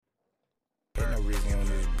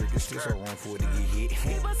It's still so wrong for it to get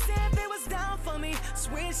hit. People said they was down for me,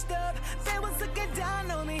 switched up, they was looking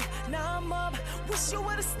down on me. Now I'm up, wish you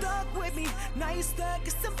would've stuck with me. Now you stuck,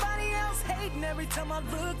 cause somebody else hating every time I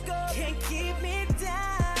look up. Can't keep me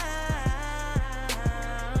down,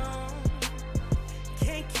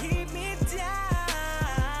 can't keep me down.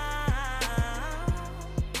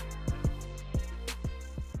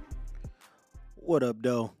 What up,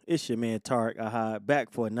 though? It's your man, Tarek Ahad,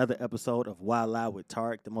 back for another episode of Why Lie with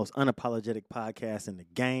Tarek, the most unapologetic podcast in the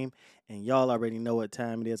game. And y'all already know what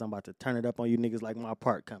time it is. I'm about to turn it up on you niggas like my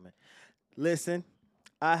part coming. Listen,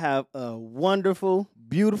 I have a wonderful,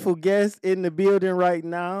 beautiful guest in the building right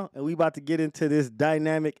now, and we about to get into this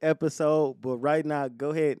dynamic episode. But right now, go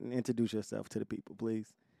ahead and introduce yourself to the people, please.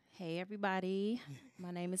 Hey, everybody.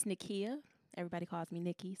 My name is Nikki. Everybody calls me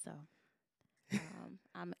Nikki, so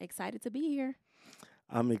I'm excited to be here.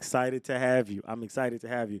 I'm excited to have you.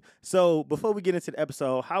 So before we get into the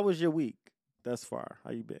episode, how was your week thus far?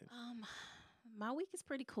 How you been? My week is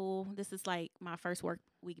pretty cool. This is like my first work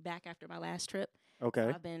week back after my last trip. Okay. So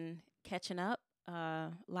I've been catching up. A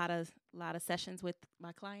lot of sessions with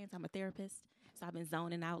my clients. I'm a therapist, so I've been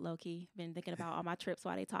zoning out low key. Been thinking about all my trips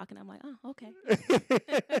while they talking. I'm like, oh, okay.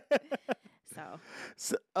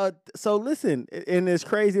 So listen, and it's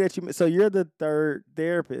crazy that so you're the third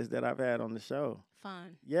therapist that I've had on the show.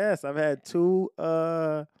 Fun. Yes, I've had two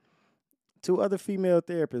other female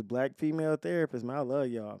therapists, black female therapists. Man, I love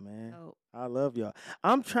y'all, man. Oh. I love y'all.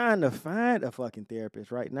 I'm trying to find a fucking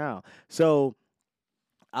therapist right now. So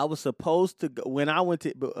I was supposed to go when I went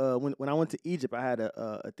to when I went to Egypt. I had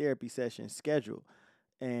a therapy session scheduled,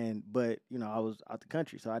 but you know I was out the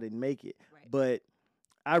country, so I didn't make it. Right. But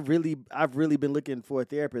I've really been looking for a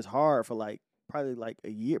therapist hard for probably a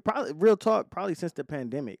year. Probably real talk. Probably since the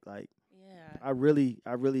pandemic. Yeah. I really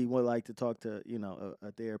would like to talk to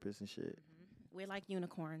a therapist and shit. Mm-hmm. We're like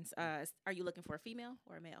unicorns. Are you looking for a female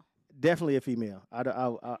or a male? Definitely a female.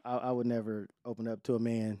 I would never open up to a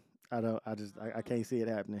man. I can't see it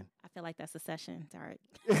happening. I feel like that's a session, Tarek,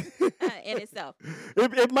 in itself.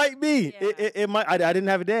 It might be. Yeah. It might. I didn't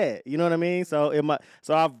have a dad. You know what I mean? So it might.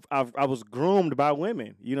 So I was groomed by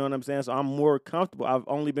women. You know what I'm saying? So I'm more comfortable. I've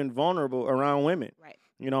only been vulnerable around women. Right.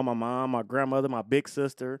 You know, my mom, my grandmother, my big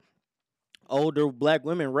sister, older black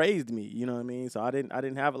women raised me. You know what I mean? So I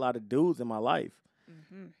didn't have a lot of dudes in my life.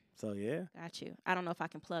 Mm-hmm. So yeah. Got you. I don't know if I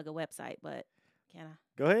can plug a website, but can I?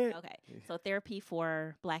 Go ahead. Okay. So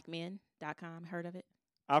therapyforblackmen.com. Heard of it?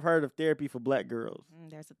 I've heard of therapy for black girls.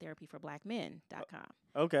 There's a therapyforblackmen.com.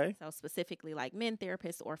 Okay. So specifically like men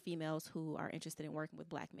therapists or females who are interested in working with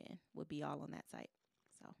black men would be all on that site.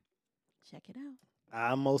 So check it out.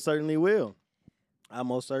 I most certainly will.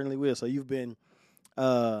 So you've been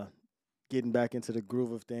getting back into the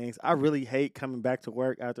groove of things. I really hate coming back to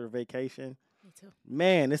work after a vacation. Me too.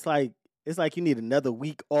 Man, it's like you need another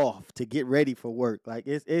week off to get ready for work. Like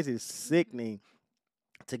it is sickening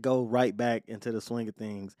to go right back into the swing of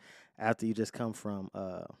things after you just come from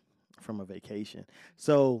a vacation.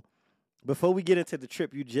 So before we get into the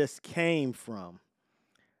trip you just came from,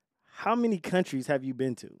 how many countries have you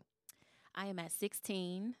been to? I am at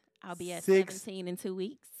 16. I'll be at 17 in 2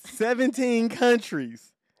 weeks. 17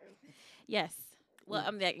 countries. Yes. Well,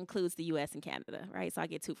 that includes the U.S. and Canada, right? So I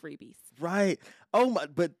get 2 freebies. Right. Oh my!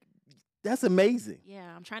 But that's amazing.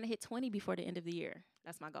 Yeah, I'm trying to hit 20 before the end of the year.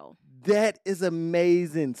 That's my goal. That is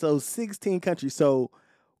amazing. So 16 countries. So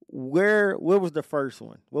where was the first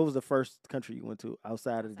one? What was the first country you went to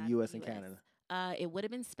outside of the U.S. and Canada? It would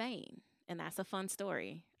have been Spain, and that's a fun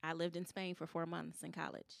story. I lived in Spain for 4 months in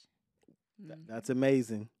college. That's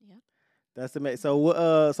amazing. Yep. That's amazing. So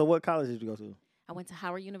what college did you go to? I went to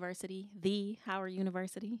Howard University, the Howard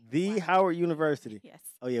University. The Howard University. Yes.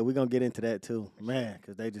 Oh yeah, we're gonna get into that too, man,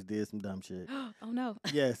 because they just did some dumb shit. Oh no.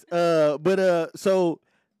 Yes. So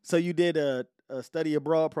you did a study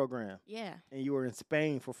abroad program. Yeah. And you were in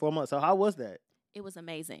Spain for 4 months. So how was that? It was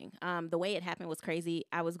amazing. The way it happened was crazy.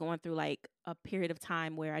 I was going through like a period of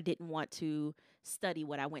time where I didn't want to study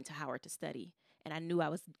what I went to Howard to study. And I knew I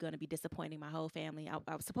was going to be disappointing my whole family. I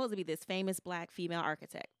was supposed to be this famous black female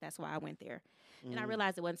architect. That's why I went there. And I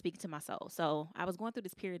realized it wasn't speaking to my soul. So I was going through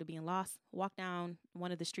this period of being lost, walked down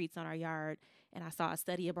one of the streets on our yard, and I saw a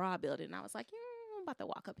study abroad building. And I was like, I'm about to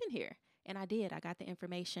walk up in here. And I did. I got the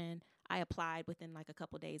information. I applied within like a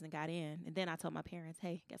couple of days and got in. And then I told my parents,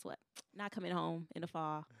 hey, guess what? Not coming home in the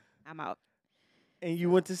fall. I'm out. And you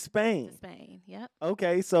went to Spain? To Spain, yep.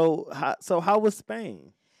 Okay, so how was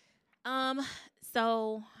Spain?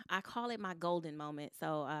 So I call it my golden moment.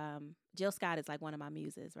 So Jill Scott is like one of my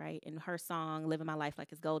muses, right? And her song, Living My Life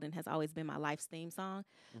Like It's Golden, has always been my life's theme song.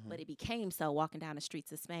 Mm-hmm. But it became so walking down the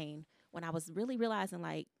streets of Spain when I was really realizing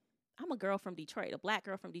like I'm a girl from Detroit, a black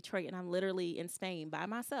girl from Detroit, and I'm literally in Spain by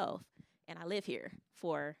myself, and I live here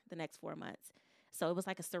for the next 4 months. So it was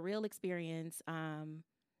like a surreal experience.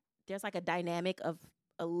 There's like a dynamic of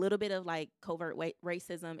a little bit of like covert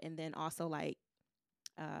racism, and then also like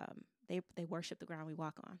they worship the ground we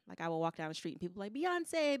walk on. Like I will walk down the street and people like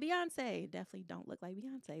Beyonce, Beyonce. Definitely don't look like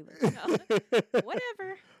Beyonce, but you know,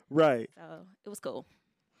 whatever. Right. So it was cool.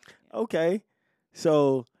 Okay.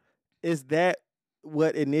 So is that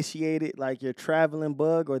what initiated like your traveling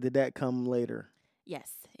bug, or did that come later?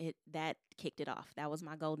 Yes, that kicked it off. That was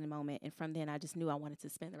my golden moment, and from then I just knew I wanted to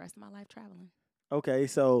spend the rest of my life traveling. Okay,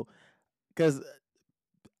 so because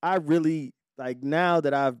I really like now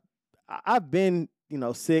that I've been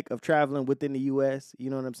sick of traveling within the U.S. You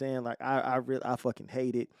know what I'm saying? Like I fucking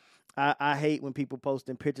hate it. I hate when people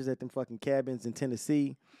posting pictures at them fucking cabins in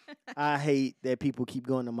Tennessee. I hate that people keep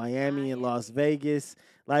going to Miami and Las Vegas.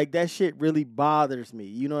 Like that shit really bothers me.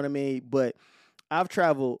 You know what I mean? But I've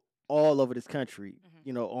traveled all over this country,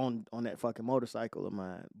 on that fucking motorcycle of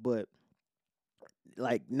mine. But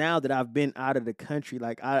like now that I've been out of the country,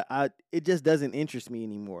 like I it just doesn't interest me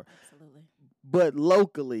anymore. Absolutely. But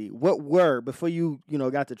locally, before you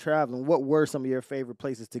got to traveling, what were some of your favorite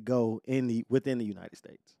places to go within the United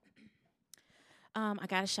States? I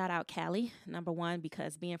got to shout out Cali, number one,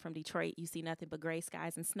 because being from Detroit, you see nothing but gray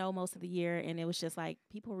skies and snow most of the year. And it was just like,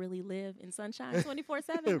 people really live in sunshine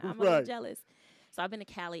 24/7. I'm a little jealous. So I've been to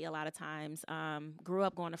Cali a lot of times. Grew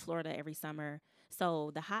up going to Florida every summer.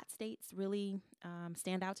 So the hot states really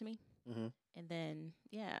stand out to me. Mm-hmm. And then,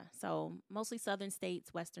 so mostly southern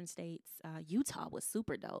states, western states. Utah was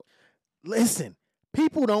super dope. Listen,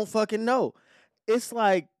 people don't fucking know. It's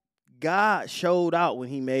like God showed out when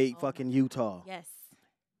he made fucking Utah. Yes.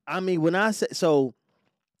 I mean, when I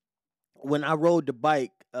rode the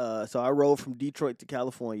bike, so I rode from Detroit to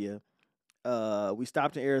California. We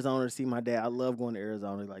stopped in Arizona to see my dad. I love going to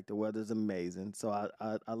Arizona. Like the weather's amazing. So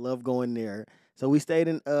I love going there. So we stayed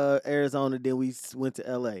in Arizona, then we went to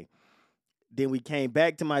LA. Then we came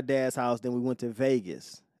back to my dad's house, then we went to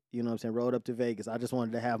Vegas. You know what I'm saying? Rode up to Vegas. I just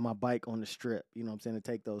wanted to have my bike on the strip, you know what I'm saying, to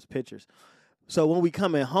take those pictures. So when we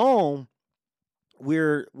coming home,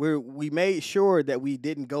 we made sure that we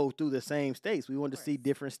didn't go through the same states. We wanted to see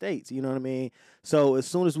different states, you know what I mean? So as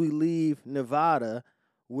soon as we leave Nevada,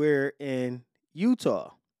 we're in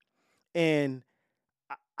Utah. And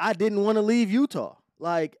I didn't want to leave Utah.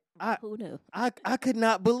 Like who knew? I could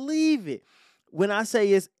not believe it. When I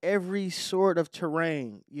say it's every sort of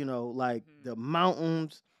terrain, like the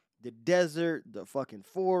mountains, the desert, the fucking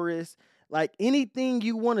forest, like anything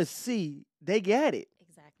you want to see, they got it.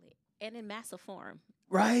 Exactly. And in massive form.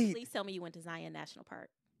 Right. Please tell me you went to Zion National Park.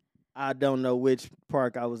 I don't know which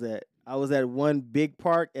park I was at. I was at one big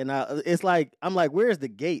park, and I'm like, where's the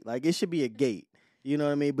gate? Like, it should be a gate. You know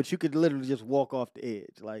what I mean? But you could literally just walk off the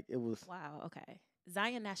edge. Like, it was. Wow, okay.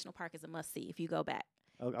 Zion National Park is a must-see if you go back.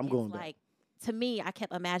 I'm going back. To me, I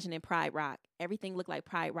kept imagining Pride Rock. Everything looked like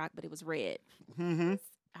Pride Rock, but it was red. Mm-hmm.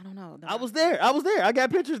 I don't know. I was there. I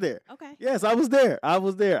got pictures there. Okay. Yes, I was there.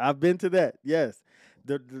 I've been to that. Yes.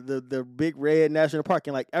 The big red national park,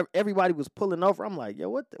 and like everybody was pulling over. I'm like, yo,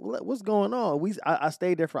 what's going on? I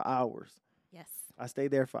stayed there for hours. Yes. I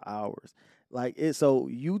stayed there for hours. Like so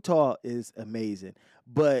Utah is amazing.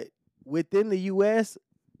 But within the US,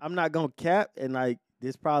 I'm not gonna cap, and like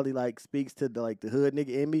this probably like speaks to the hood nigga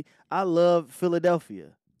in me. I love Philadelphia.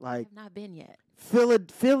 Like, I've not been yet.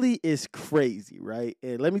 Philly is crazy, right?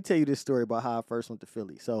 And let me tell you this story about how I first went to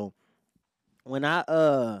Philly. So when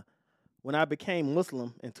I became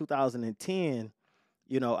Muslim in 2010,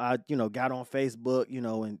 I got on Facebook,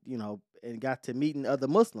 and got to meeting other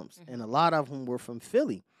Muslims, and a lot of them were from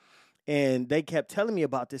Philly. And they kept telling me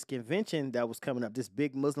about this convention that was coming up, this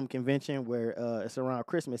big Muslim convention where it's around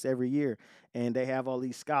Christmas every year. And they have all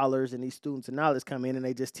these scholars and these students of knowledge come in, and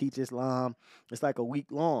they just teach Islam. It's like a week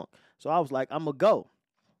long. So I was like, I'm going to go.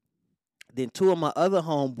 Then two of my other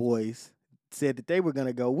homeboys said that they were going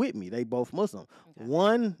to go with me. They both Muslim. Okay.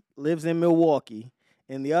 One lives in Milwaukee,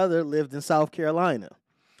 and the other lived in South Carolina.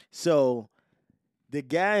 So the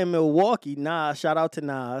guy in Milwaukee, Nas, shout out to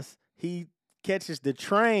Nas, he catches the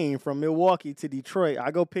train from Milwaukee to Detroit.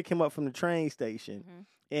 I go pick him up from the train station,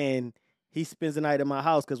 and he spends the night at my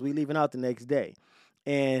house because we leaving out the next day.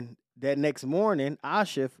 And that next morning,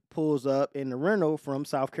 Ashif pulls up in the rental from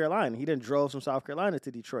South Carolina. He done drove from South Carolina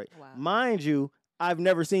to Detroit. Wow. Mind you, I've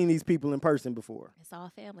never seen these people in person before. It's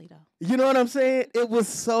all family, though. You know what I'm saying? It was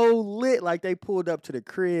so lit. Like, they pulled up to the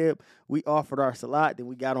crib. We offered our salat, then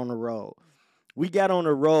we got on the road. We got on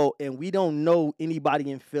the road, and we don't know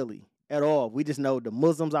anybody in Philly at all. We just know the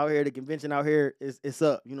Muslims out here, the convention out here, it's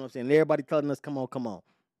up. You know what I'm saying? And everybody telling us, come on, come on.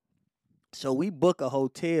 So we book a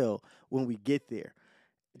hotel when we get there.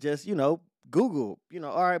 Just, Google,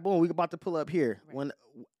 all right, boom, we about to pull up here. Right. When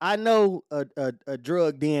I know a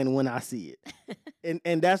drug den when I see it.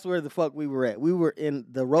 and that's where the fuck we were at. We were in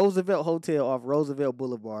the Roosevelt Hotel off Roosevelt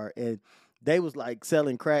Boulevard, and they was like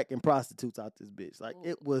selling crack and prostitutes out this bitch. Like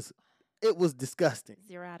Ooh. it was disgusting.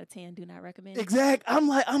 0 out of 10, do not recommend. Exact. I'm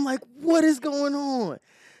like, what is going on?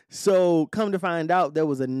 So come to find out, there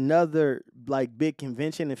was another like big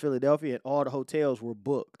convention in Philadelphia, and all the hotels were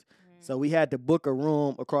booked. So we had to book a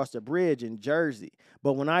room across the bridge in Jersey.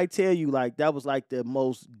 But when I tell you, like, that was like the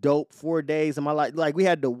most dope 4 days of my life. Like, we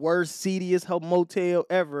had the worst, seediest motel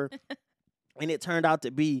ever. And it turned out to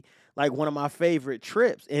be like one of my favorite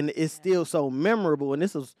trips. And it's still so memorable. And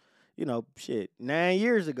this was, 9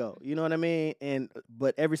 years ago. You know what I mean?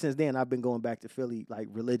 But ever since then, I've been going back to Philly like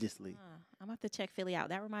religiously. I'm going to have to check Philly out.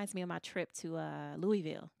 That reminds me of my trip to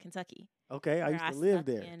Louisville, Kentucky. Okay, I used to live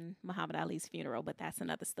there. In Muhammad Ali's funeral, but that's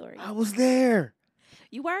another story. I was there.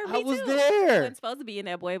 You were? Me I was too. there. I wasn't supposed to be in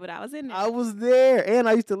that, boy, but I was in there. I was there. And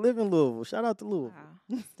I used to live in Louisville. Shout out to Louisville. Wow.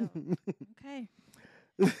 That's dope. Okay.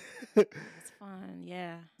 It's fun,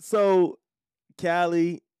 yeah. So,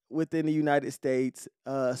 Cali, within the United States,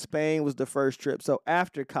 Spain was the first trip. So,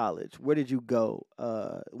 after college, where did you go?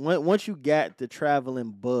 Once you got the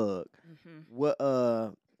traveling bug, what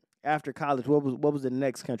after college, what was the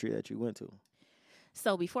next country that you went to?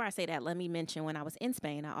 So before I say that, let me mention when I was in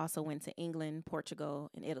Spain, I also went to England,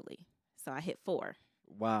 Portugal, and Italy. So I hit 4.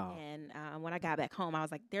 Wow. And when I got back home, I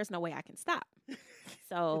was like, there's no way I can stop.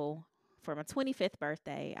 So for my 25th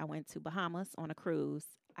birthday, I went to Bahamas on a cruise.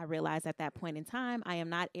 I realized at that point in time, I am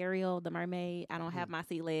not Ariel, the mermaid. I don't have my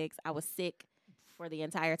sea legs. I was sick for the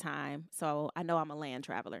entire time. So I know I'm a land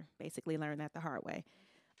traveler. Basically learned that the hard way.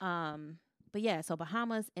 But yeah, so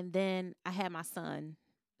Bahamas, and then I had my son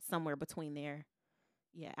somewhere between there.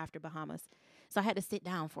 Yeah, after Bahamas. So I had to sit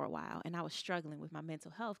down for a while, and I was struggling with my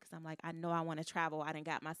mental health because I'm like, I know I want to travel. I done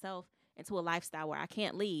got myself into a lifestyle where I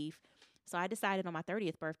can't leave. So I decided on my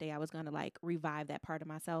 30th birthday I was going to like revive that part of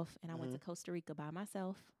myself, and I went to Costa Rica by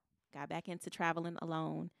myself, got back into traveling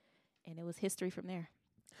alone, and it was history from there.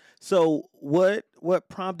 So what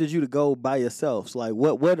prompted you to go by yourself? So like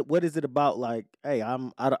what is it about? Like, hey,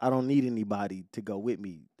 I don't need anybody to go with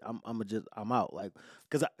me. I'm out. Like,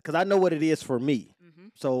 cause I know what it is for me.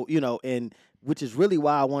 So and which is really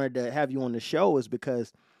why I wanted to have you on the show, is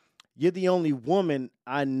because you're the only woman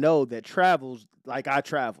I know that travels like I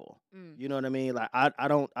travel. You know what I mean? Like I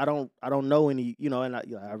don't know any, and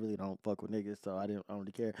I really don't fuck with niggas, so I don't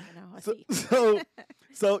really care. I see.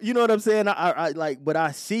 So you know what I'm saying? I like, but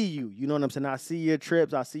I see you. You know what I'm saying? I see your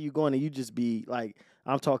trips. I see you going, and you just be like,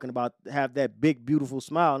 I'm talking about, have that big beautiful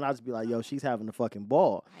smile, and I just be like, yo, she's having a fucking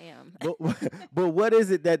ball. I am. But what is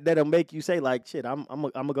it that'll make you say like, shit, I'm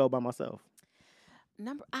gonna go by myself?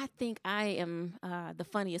 I think I am the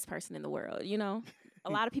funniest person in the world, A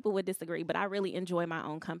lot of people would disagree, but I really enjoy my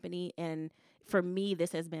own company. And for me,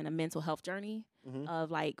 this has been a mental health journey of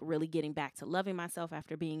like really getting back to loving myself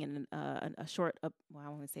after being in a short, I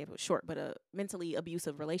don't want to say it was short, but a mentally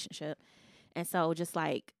abusive relationship. And so just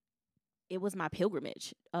like, it was my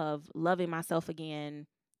pilgrimage of loving myself again,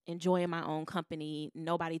 enjoying my own company,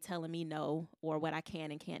 nobody telling me no or what I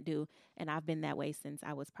can and can't do. And I've been that way since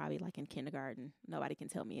I was probably like in kindergarten. Nobody can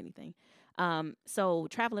tell me anything. So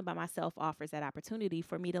traveling by myself offers that opportunity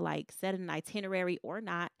for me to like set an itinerary or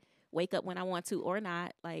not, wake up when I want to or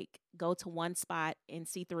not, like go to one spot and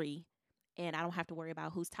see 3. And I don't have to worry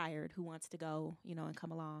about who's tired, who wants to go, and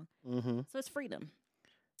come along. So it's freedom.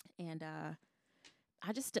 And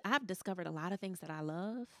I've discovered a lot of things that I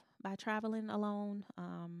love by traveling alone,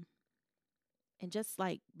 and just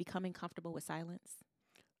like becoming comfortable with silence.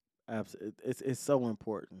 Absolutely, it's so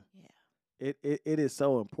important. Yeah, it is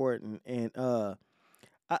so important, and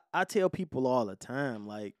I tell people all the time,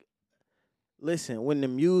 like, listen, when the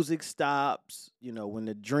music stops, when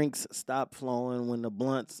the drinks stop flowing, when the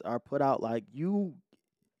blunts are put out, like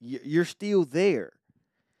you're still there.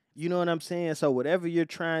 You know what I'm saying? So whatever you're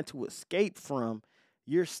trying to escape from,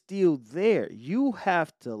 you're still there. You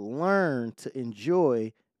have to learn to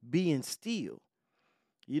enjoy being still.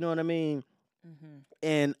 You know what I mean?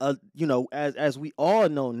 And as we all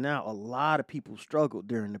know now, a lot of people struggled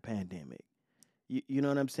during the pandemic. You know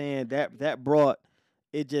what I'm saying? That brought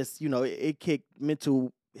it, just it kicked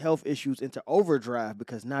mental health issues into overdrive,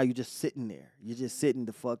 because now you're just sitting there. You're just sitting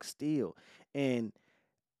the fuck still. And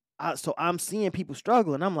so I'm seeing people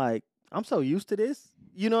struggle, and I'm like, I'm so used to this.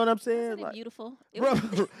 You know what I'm saying? Isn't it like, beautiful? Bro,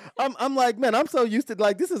 I'm like, man, I'm so used to,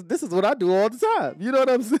 like, this is what I do all the time. You know what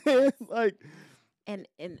I'm saying? Like, And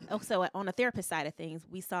also on the therapist side of things,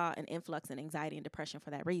 we saw an influx in anxiety and depression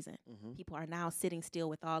for that reason. Mm-hmm. People are now sitting still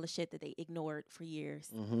with all the shit that they ignored for years.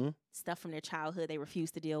 Mm-hmm. Stuff from their childhood they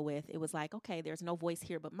refused to deal with. It was like, okay, there's no voice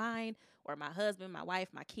here but mine, or my husband, my wife,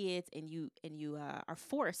 my kids, and you are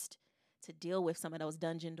forced to deal with some of those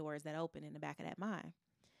dungeon doors that open in the back of that mind.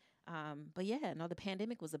 But yeah, no, the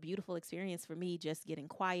pandemic was a beautiful experience for me, just getting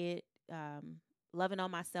quiet, loving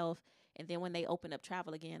on myself. And then when they opened up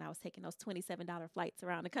travel again, I was taking those $27 flights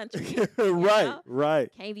around the country. Right.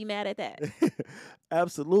 Can't be mad at that.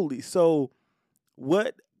 Absolutely. So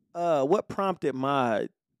what prompted my,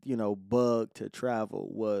 bug to travel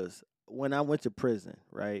was when I went to prison,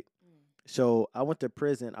 right? So I went to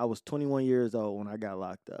prison. I was 21 years old when I got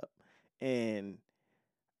locked up. And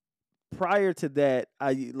prior to that,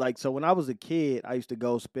 so when I was a kid, I used to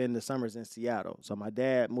go spend the summers in Seattle. So my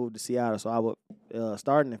dad moved to Seattle. So I would,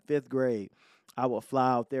 starting in 5th grade, I would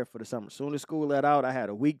fly out there for the summer. As soon as school let out, I had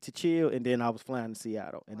a week to chill, and then I was flying to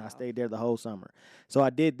Seattle. And I stayed there the whole summer. So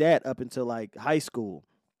I did that up until like high school.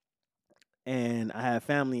 And I had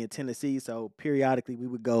family in Tennessee, so periodically we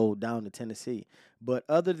would go down to Tennessee. But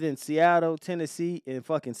other than Seattle, Tennessee, and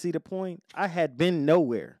fucking Cedar Point, I had been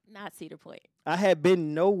nowhere. Not Cedar Point. I had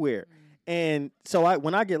been nowhere. And so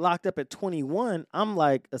when I get locked up at 21, I'm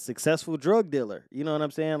like a successful drug dealer. You know what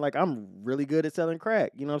I'm saying? Like, I'm really good at selling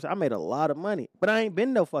crack. You know what I'm saying? I made a lot of money, but I ain't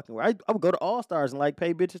been no fucking where. I would go to All Stars and like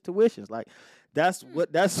pay bitches tuitions. Like, that's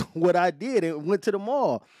what I did, and went to the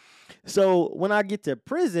mall. So when I get to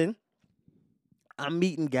prison, I'm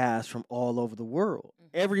meeting guys from all over the world.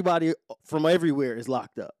 Everybody from everywhere is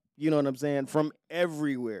locked up. You know what I'm saying? From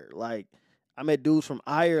everywhere. Like, I met dudes from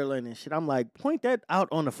Ireland and shit. I'm like, point that out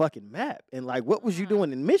on the fucking map. And like, what was you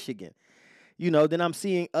doing in Michigan? Then I'm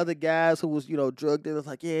seeing other guys who was, drug dealers.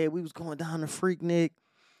 Like, yeah, we was going down to Freaknik.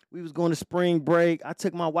 We was going to spring break. I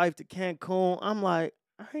took my wife to Cancun. I'm like,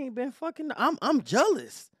 I ain't been fucking. I'm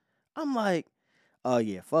jealous. I'm like, oh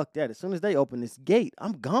yeah, fuck that. As soon as they open this gate,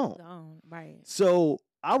 I'm gone. Right. So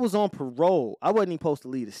I was on parole. I wasn't even supposed to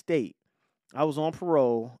leave the state. I was on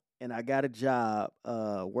parole, and I got a job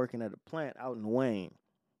working at a plant out in Wayne.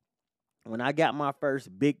 When I got my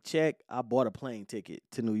first big check, I bought a plane ticket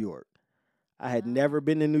to New York. I had never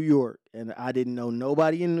been to New York, and I didn't know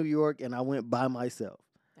nobody in New York, and I went by myself.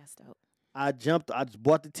 That's dope. I just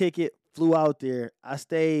bought the ticket, flew out there. I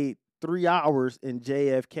stayed 3 hours in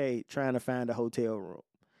JFK trying to find a hotel room,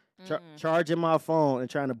 charging my phone and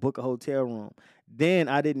trying to book a hotel room. Then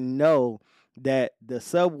I didn't know that the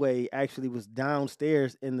subway actually was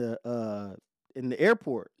downstairs in the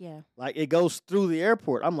airport. Yeah. Like, it goes through the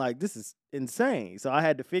airport. I'm like, this is insane. So I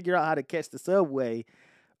had to figure out how to catch the subway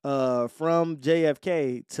from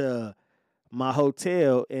JFK to my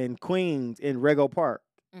hotel in Queens in Rego Park.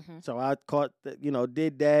 So I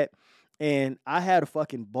did that. And I had a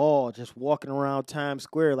fucking ball just walking around Times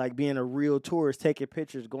Square, like being a real tourist, taking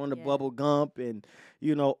pictures, going to Bubble Gump and,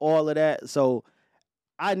 all of that. So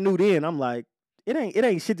I knew then, I'm like, it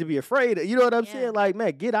ain't shit to be afraid of. You know what I'm saying? Like,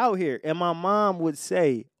 man, get out here. And my mom would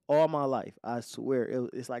say all my life, I swear,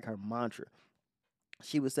 it's like her mantra.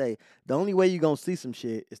 She would say, the only way you're going to see some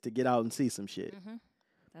shit is to get out and see some shit.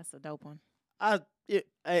 That's a dope one.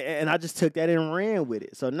 And I just took that and ran with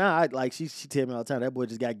it. So now, she tell me all the time, that boy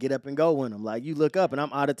just got to get up and go with him. Like, you look up and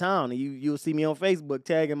I'm out of town, and you'll see me on Facebook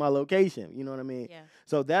tagging my location. You know what I mean? Yeah.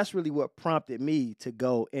 So that's really what prompted me to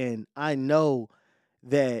go. And I know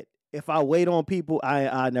that if I wait on people,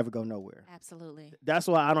 I never go nowhere. Absolutely. That's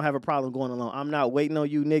why I don't have a problem going alone. I'm not waiting on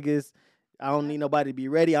you niggas. I don't need nobody to be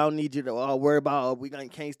ready. I don't need you to worry about, we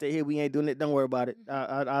can't stay here. We ain't doing it. Don't worry about it.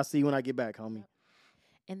 I'll see you when I get back, homie.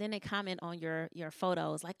 And then they comment on your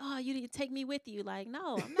photos like, oh, you didn't take me with you. Like,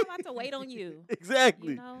 no, I'm not about to wait on you.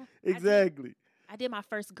 Exactly. Exactly. I did my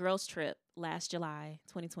first girls trip last July,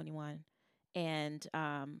 2021. And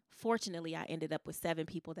fortunately, I ended up with 7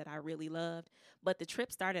 people that I really loved. But the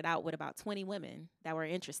trip started out with about 20 women that were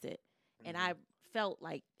interested. And I felt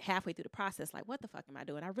like halfway through the process, like, what the fuck am I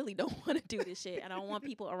doing? I really don't want to do this shit. I don't want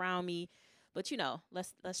people around me. But,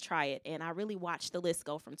 let's try it. And I really watched the list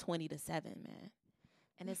go from 20 to 7, man.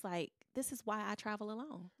 And it's like, this is why I travel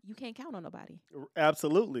alone. You can't count on nobody.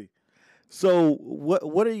 Absolutely. So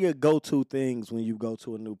what are your go-to things when you go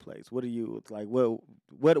to a new place? What are you like?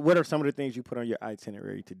 What are some of the things you put on your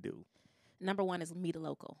itinerary to do? Number one is meet a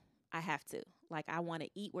local. I have to. Like, I want to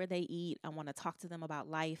eat where they eat. I want to talk to them about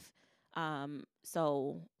life.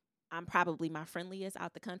 So I'm probably my friendliest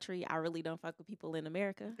out the country. I really don't fuck with people in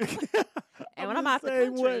America. And when I'm out the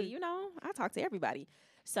country, I talk to everybody.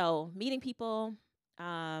 So meeting people,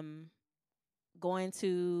 going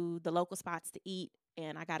to the local spots to eat,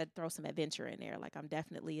 and I got to throw some adventure in there. Like I'm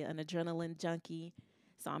definitely an adrenaline junkie,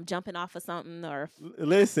 so I'm jumping off of something or.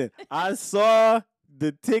 Listen, I saw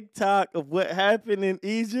the TikTok of what happened in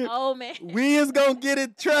Egypt. Oh man, we is gonna get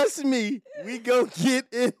it. Trust me, we gonna get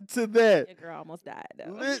into that. Your girl almost died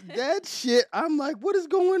though. That shit. I'm like, what is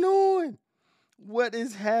going on? What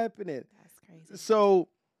is happening? That's crazy. So,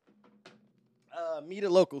 meet a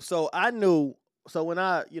local. So I knew. So when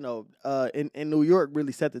I, in New York,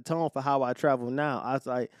 really set the tone for how I travel now. I was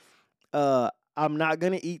like, I'm not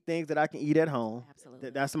gonna eat things that I can eat at home. Absolutely.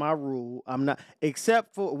 That's my rule. I'm not,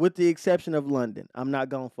 with the exception of London. I'm not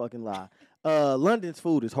gonna fucking lie. London's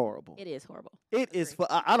food is horrible. It is horrible. It is.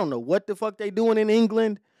 I don't know what the fuck they doing in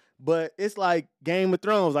England, but it's like Game of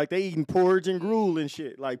Thrones. Like they eating porridge and gruel and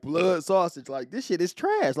shit. Like blood sausage. Like this shit is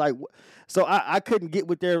trash. Like, so I couldn't get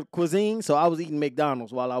with their cuisine. So I was eating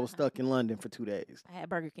McDonald's while I was stuck in London for 2 days. I had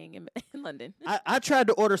Burger King in London. I tried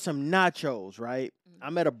to order some nachos. Right. Mm-hmm.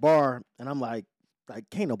 I'm at a bar and I'm like,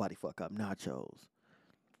 can't nobody fuck up nachos.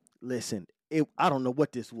 Listen, I don't know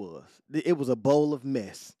what this was. It was a bowl of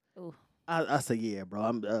mess. Ooh. I say, yeah,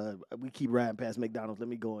 bro. We keep riding past McDonald's. Let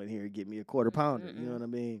me go in here and get me a quarter pounder. You know what I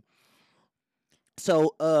mean?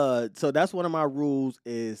 So, so that's one of my rules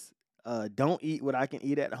is don't eat what I can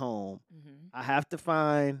eat at home. Mm-hmm. I have to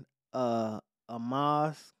find a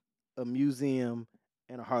mosque, a museum,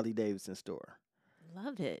 and a Harley Davidson store.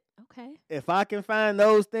 Loved it. Okay. If I can find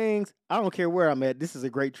those things, I don't care where I'm at. This is a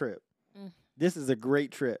great trip. This is a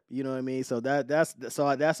great trip. You know what I mean? So that's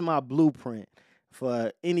my blueprint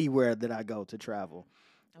for anywhere that I go to travel.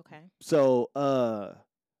 Okay. So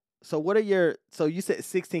what are so you said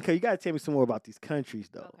 16, cause you gotta tell me some more about these countries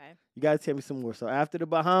though. Okay. You gotta tell me some more. So after the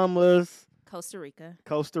Bahamas, Costa Rica.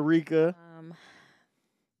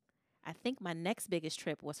 I think my next biggest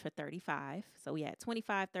trip was for 35. So we had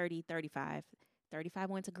 25, 30, 35. 35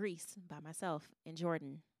 went to Greece by myself in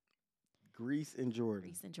Jordan. Greece and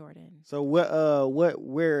Jordan. So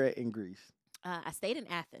where in Greece? I stayed in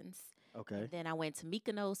Athens. Okay. And then I went to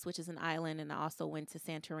Mykonos, which is an island, and I also went to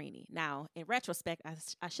Santorini. Now, in retrospect,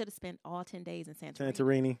 I should have spent all 10 days in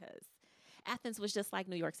Santorini. Because Athens was just like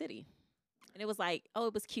New York City. And it was like,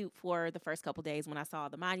 it was cute for the first couple days when I saw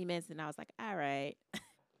the monuments, and I was like, all right,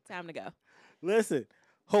 time to go. Listen,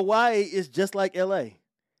 Hawaii is just like L.A.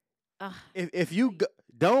 If you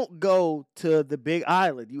don't go to the big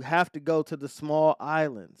island, you have to go to the small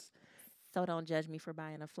islands. So don't judge me for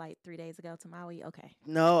buying a flight 3 days ago to Maui. Okay.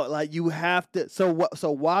 No, like you have to. So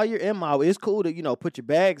while you're in Maui, it's cool to put your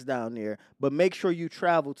bags down there, but make sure you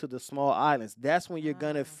travel to the small islands. That's when you're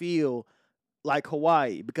gonna feel like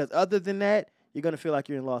Hawaii. Because other than that, you're gonna feel like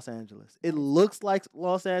you're in Los Angeles. It looks like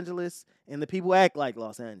Los Angeles, and the people act like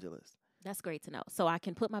Los Angeles. That's great to know. So I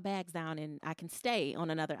can put my bags down and I can stay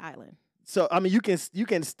on another island. So I mean, you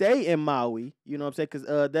can stay in Maui. You know what I'm saying?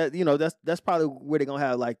 Because that's probably where they're gonna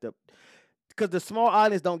have like because the small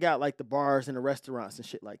islands don't got like the bars and the restaurants and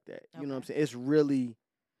shit like that. You know what I'm saying? It's really,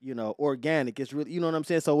 organic. It's really, you know what I'm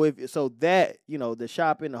saying? So the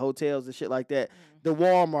shopping, the hotels and shit like that, the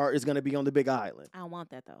Walmart is gonna be on the big island. I don't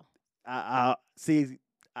want that though. I see.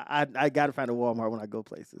 I gotta find a Walmart when I go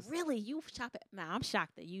places. Really? You shop at? Nah, I'm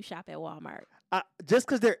shocked that you shop at Walmart. Just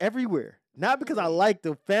because they're everywhere. Not because I like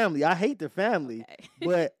the family. I hate the family. Okay.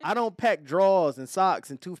 But I don't pack drawers and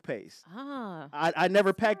socks and toothpaste. I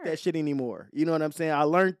never pack that shit anymore. You know what I'm saying? I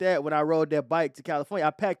learned that when I rode that bike to California.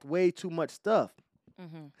 I packed way too much stuff.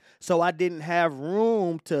 Mm-hmm. So I didn't have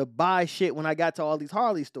room to buy shit when I got to all these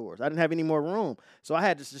Harley stores. I didn't have any more room. So I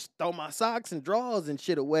had to just throw my socks and drawers and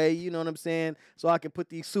shit away, you know what I'm saying? So I can put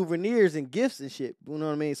these souvenirs and gifts and shit, you know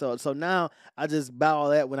what I mean? So now I just buy all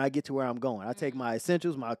that when I get to where I'm going. I take my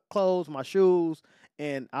essentials, my clothes, my shoes,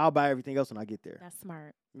 and I'll buy everything else when I get there. That's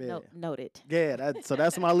smart. Yeah. Noted. Yeah, so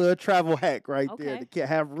that's my little travel hack right there. To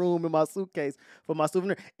have room in my suitcase for my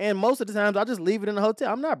souvenir. And most of the times, I just leave it in the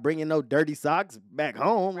hotel. I'm not bringing no dirty socks back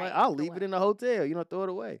home. Right. Like, I'll leave it in the hotel. Throw it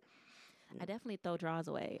away. I definitely throw drawers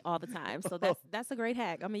away all the time. So that's a great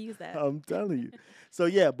hack. I'm going to use that. I'm telling you. So,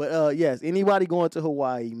 yeah, but yes, anybody going to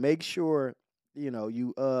Hawaii, make sure,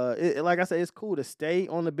 like I said, it's cool to stay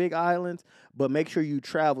on the big islands, but make sure you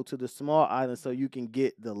travel to the small islands so you can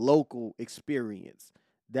get the local experience.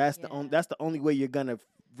 That's the only way you're gonna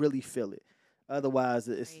really feel it. Otherwise,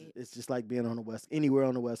 it's just like being anywhere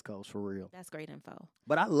on the West Coast for real. That's great info.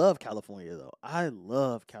 But I love California though. I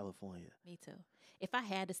love California. Me too. If I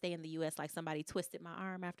had to stay in the U.S., like somebody twisted my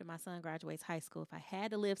arm after my son graduates high school, if I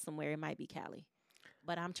had to live somewhere, it might be Cali.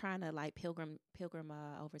 But I'm trying to like pilgrim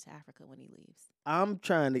over to Africa when he leaves. I'm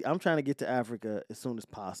trying to get to Africa as soon as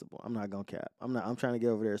possible. I'm not gonna cap. I'm trying to get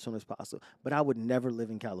over there as soon as possible. But I would never live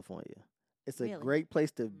in California. It's a great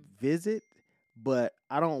place to visit, but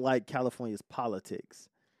I don't like California's politics.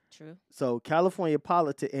 True. So California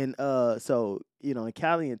politics, and so in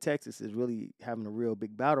Cali and Texas is really having a real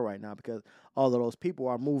big battle right now because all of those people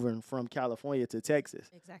are moving from California to Texas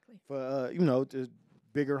Exactly. for just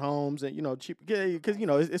bigger homes and cheap because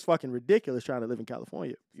it's fucking ridiculous trying to live in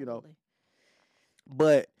California. Absolutely.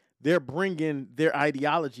 But they're bringing their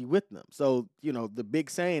ideology with them. So the big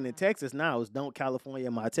saying in Texas now is "Don't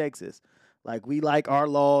California my Texas." Like we like our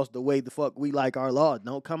laws the way the fuck we like our laws.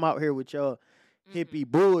 Don't come out here with your hippie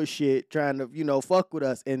bullshit trying to fuck with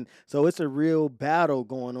us. And so it's a real battle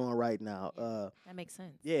going on right now. That makes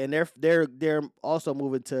sense. Yeah, and they're also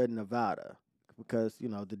moving to Nevada because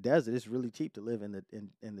the desert is really cheap to live in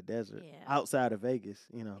the desert outside of Vegas.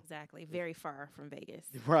 Exactly. Very far from Vegas.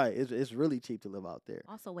 Right. It's really cheap to live out there.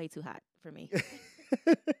 Also way too hot for me.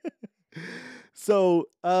 So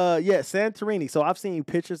Santorini. So I've seen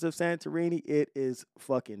pictures of Santorini. It is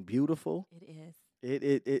fucking beautiful. It is.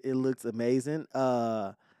 It looks amazing.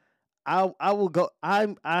 I will go. I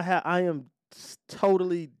am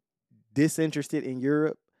totally disinterested in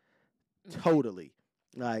Europe. Totally.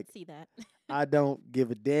 Like See that. I don't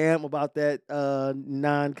give a damn about that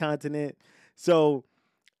non-continent. So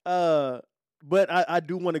but I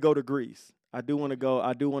do want to go to Greece. I do want to go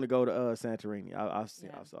to Santorini. I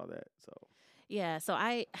saw that. So yeah, so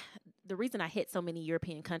the reason I hit so many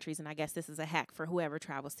European countries, and I guess this is a hack for whoever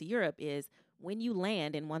travels to Europe, is when you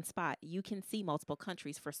land in one spot, you can see multiple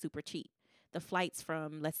countries for super cheap. The flights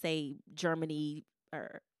from, let's say, Germany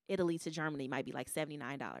or Italy to Germany might be like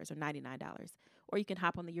 $79 or $99. Or you can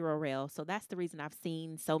hop on the Euro-Rail. So that's the reason I've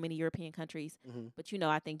seen so many European countries. mm-hmm. But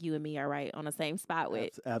I think you and me are right on the same spot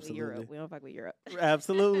with Europe. We don't fuck with Europe.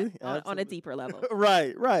 Absolutely. on a deeper level.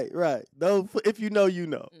 Right. Though, if you know, you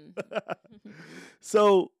know. Mm-hmm.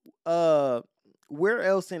 So, where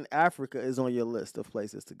else in Africa is on your list of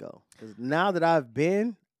places to go? Because now that I've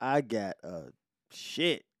been, I got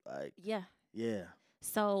shit. Like yeah.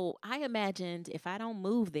 So I imagined if I don't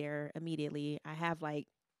move there immediately, I have like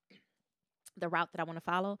the route that I want to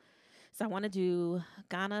follow. So I want to do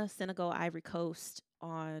Ghana, Senegal, Ivory Coast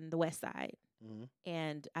on the west side. Mm-hmm.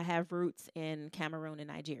 And I have roots in Cameroon and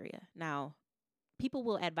Nigeria. Now, people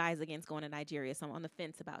will advise against going to Nigeria, so I'm on the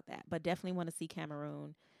fence about that. But definitely want to see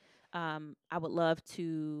Cameroon. I would love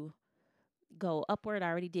to go upward. I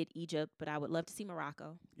already did Egypt, but I would love to see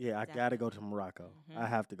Morocco. Yeah, I got to go to Morocco. Mm-hmm. I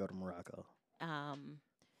have to go to Morocco.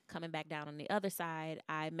 Coming back down on the other side,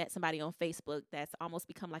 I met somebody on Facebook that's almost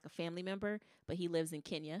become like a family member, but he lives in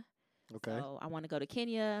Kenya. Okay. So I want to go to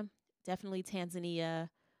Kenya, definitely Tanzania.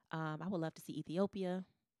 I would love to see Ethiopia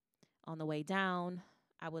on the way down.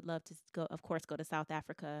 I would love to go to South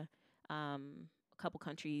Africa, a couple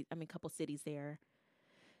cities there.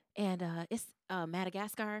 And it's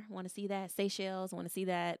Madagascar, want to see that. Seychelles, want to see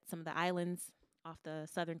that. Some of the islands off the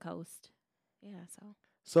southern coast. Yeah,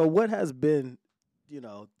 So what has been,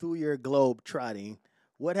 through your globe trotting,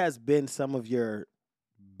 what has been some of your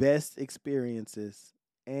best experiences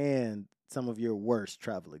and some of your worst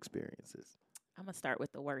travel experiences? I'm going to start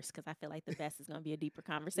with the worst because I feel like the best is going to be a deeper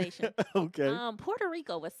conversation. Okay. Puerto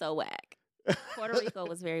Rico was so whack. Puerto Rico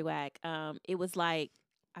was very whack. It was like,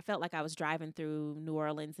 I felt like I was driving through New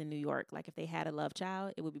Orleans and New York. Like if they had a love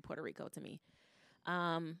child, it would be Puerto Rico to me.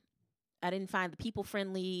 I didn't find the people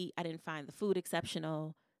friendly. I didn't find the food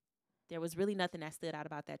exceptional. There was really nothing that stood out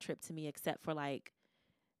about that trip to me except for like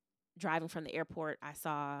driving from the airport. I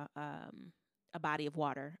saw a body of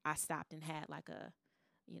water. I stopped and had like a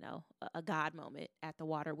God moment at the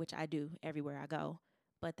water, which I do everywhere I go.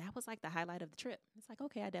 But that was like the highlight of the trip. It's like,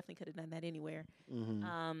 okay, I definitely could have done that anywhere.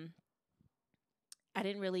 Mm-hmm. I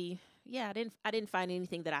didn't find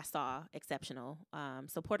anything that I saw exceptional.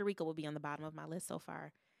 So Puerto Rico will be on the bottom of my list so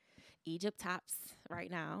far. Egypt tops right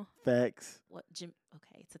now. Facts.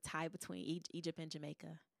 Okay, it's a tie between Egypt and Jamaica.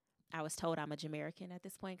 I was told I'm a Jamaican at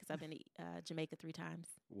this point because I've been to Jamaica 3 times.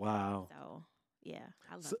 Wow. So yeah,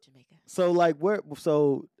 I love Jamaica. So like where?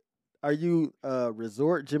 So are you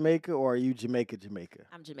resort Jamaica or are you Jamaica?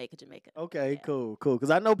 I'm Jamaica. Okay, yeah. cool. Because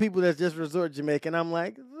I know people that's just resort Jamaica, and I'm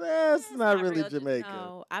like, that's not really Jamaica.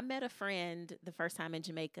 No, I met a friend the first time in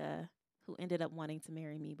Jamaica who ended up wanting to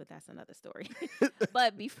marry me, but that's another story.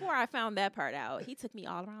 But before I found that part out, he took me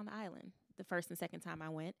all around the island the first and second time I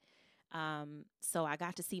went. So I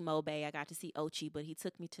got to see Mo Bay, I got to see Ochi, but he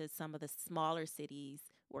took me to some of the smaller cities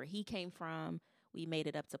where he came from. We made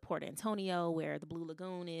it up to Port Antonio, where the Blue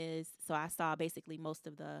Lagoon is. So I saw basically most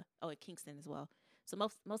of at Kingston as well. So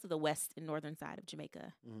most of the west and northern side of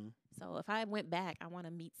Jamaica. Mm-hmm. So if I went back, I want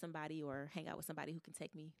to meet somebody or hang out with somebody who can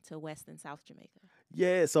take me to West and South Jamaica.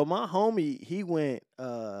 Yeah. So my homie, he went.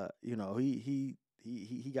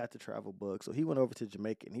 he got the travel bug, so he went over to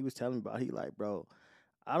Jamaica and he was telling me about. He like, bro,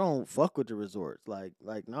 I don't fuck with the resorts. Like,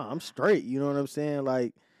 no, I'm straight. You know what I'm saying?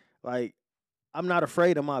 Like I'm not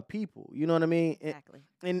afraid of my people. You know what I mean? Exactly.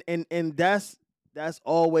 And that's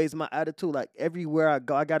always my attitude. Like everywhere I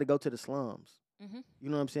go, I got to go to the slums. Mm-hmm. You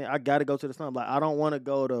know what I'm saying? I got to go to the slums. Like I don't want to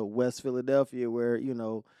go to West Philadelphia where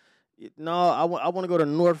no, I want to go to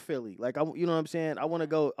North Philly. Like you know what I'm saying? I want to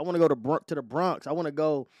go to the Bronx. I want to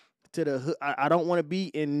go to the hood. I don't want to be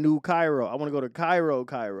in New Cairo. I want to go to Cairo.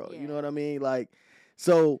 Yeah. You know what I mean? Like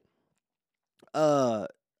so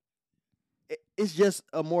it's just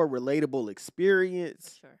a more relatable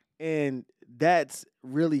experience. For sure. And that's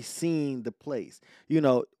really seeing the place,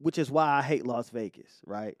 which is why I hate Las Vegas,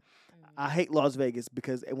 right? Mm-hmm. I hate Las Vegas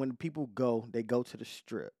because when people go, they go to the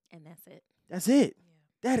Strip. And that's it. That's it.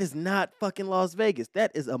 Yeah. That is not fucking Las Vegas.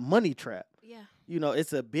 That is a money trap. Yeah.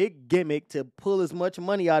 It's a big gimmick to pull as much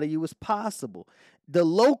money out of you as possible. The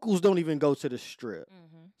locals don't even go to the Strip.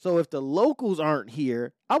 Mm-hmm. So if the locals aren't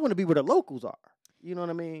here, I want to be where the locals are. You know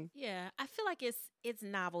what I mean? Yeah, I feel like it's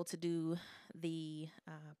novel to do the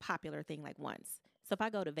popular thing like once. So if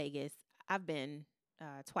I go to Vegas, I've been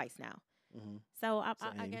twice now. Mm-hmm. So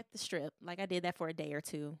I get the Strip. Like I did that for a day or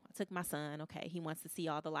two. I took my son. Okay, he wants to see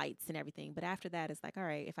all the lights and everything. But after that, it's like, all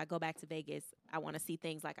right, if I go back to Vegas, I want to see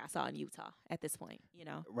things like I saw in Utah at this point.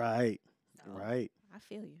 Right. So, Right. I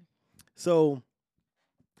feel you. So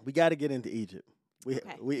we got to get into Egypt.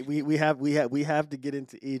 Okay. We have to get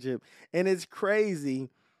into Egypt, and it's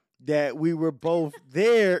crazy that we were both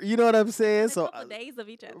there. You know what I'm saying? So a couple days of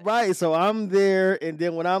each other. Right. So I'm there, and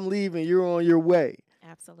then when I'm leaving, you're on your way.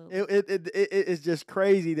 Absolutely. It's just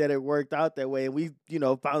crazy that it worked out that way, and we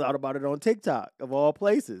found out about it on TikTok of all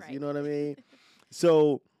places. Right. You know what I mean?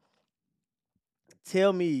 So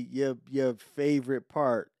tell me your favorite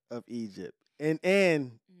part of Egypt,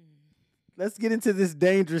 and let's get into this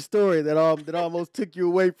dangerous story that almost took you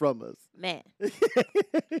away from us. Man.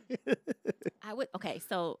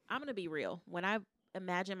 So I'm going to be real. When I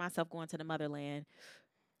imagine myself going to the motherland,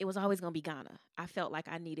 it was always going to be Ghana. I felt like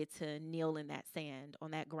I needed to kneel in that sand on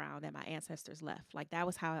that ground that my ancestors left. Like that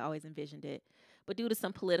was how I always envisioned it. But due to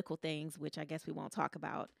some political things, which I guess we won't talk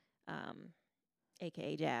about,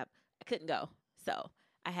 aka Jab, I couldn't go. So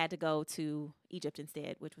I had to go to Egypt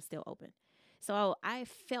instead, which was still open. So I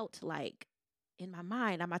felt like in my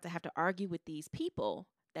mind, I'm about to have to argue with these people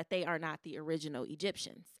that they are not the original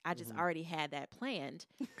Egyptians. I just already had that planned.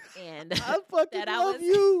 And I fucking love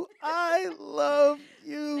you. I love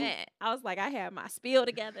you. Man, I was like, I had my spiel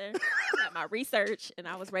together, I had my research, and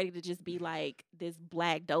I was ready to just be like this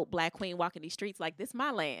dope black queen walking these streets like this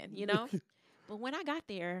my land, But when I got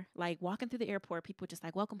there, like walking through the airport, people were just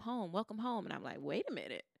like, welcome home. And I'm like, wait a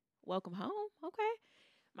minute, welcome home? Okay.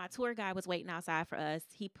 My tour guide was waiting outside for us.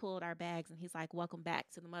 He pulled our bags and he's like, welcome back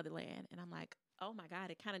to the motherland. And I'm like, oh my God,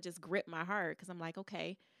 it kind of just gripped my heart because I'm like,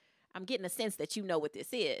 okay, I'm getting a sense that you know what this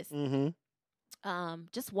is. Mm-hmm.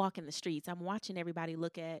 Just walking the streets, I'm watching everybody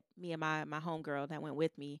look at me and my homegirl that went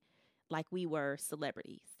with me like we were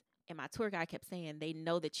celebrities. And my tour guide kept saying, they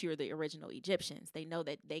know that you're the original Egyptians. They know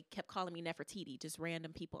that they kept calling me Nefertiti, just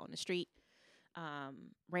random people on the street.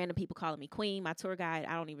 Random people calling me queen. My tour guide,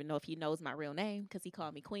 I don't even know if he knows my real name because he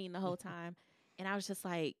called me queen the whole time. And I was just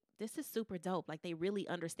like, this is super dope. Like they really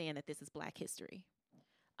understand that this is Black history.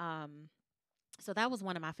 So that was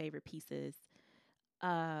one of my favorite pieces.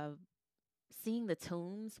 Seeing the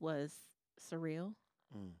tombs was surreal.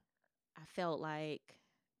 I felt like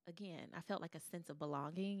a sense of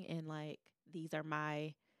belonging and like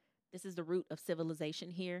this is the root of civilization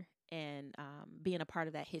here. And being a part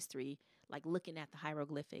of that history, like looking at the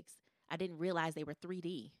hieroglyphics, I didn't realize they were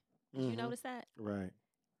 3D. Did you notice that? Right.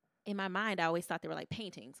 In my mind, I always thought they were like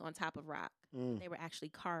paintings on top of rock. They were actually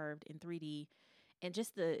carved in 3D. And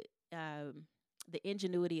just the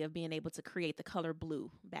ingenuity of being able to create the color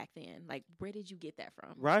blue back then. Like, where did you get that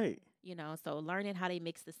from? Right. So learning how they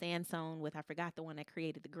mixed the sandstone with, I forgot the one that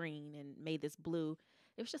created the green and made this blue.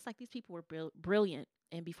 It was just like these people were brilliant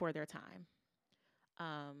and before their time.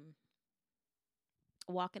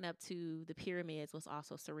 Walking up to the pyramids was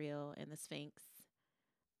also surreal, and the Sphinx.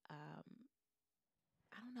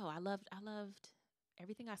 I don't know. I loved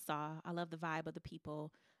everything I saw. I love the vibe of the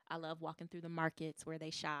people. I love walking through the markets where they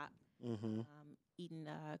shop. Eating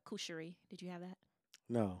kushari. Did you have that?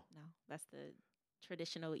 No. No, that's the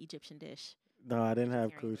traditional Egyptian dish. No, I didn't have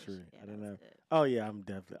Vegetarian kushari. dish. Yeah, I didn't have. good. Oh yeah, I'm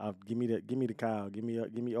definitely. Give me the cow. Give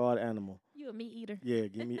me all the animal. You a meat eater? Yeah,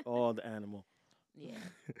 give me all the animal. Yeah.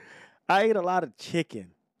 I ate a lot of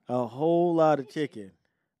chicken. A whole lot of chicken.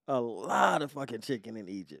 A lot of fucking chicken in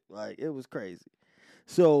Egypt. Like it was crazy.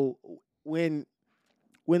 So when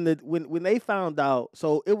when they found out,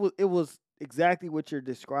 so it was exactly what you're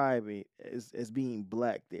describing as being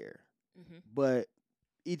black there, but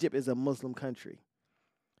Egypt is a Muslim country.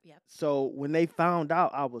 Yep. So when they found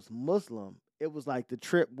out I was Muslim, it was like the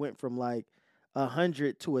trip went from like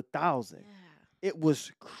 100 to 1,000. Yeah. It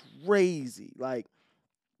was crazy. Like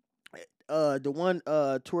the one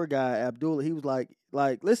tour guy Abdullah, he was like,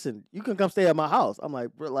 listen, you can come stay at my house. I'm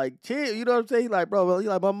like, bro, like chill, you know what I'm saying? Like, bro, you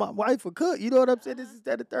like my wife will cook, you know what I'm saying? This is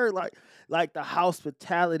that the third, like the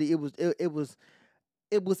hospitality. It was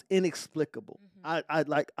inexplicable. I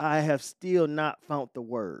have still not found the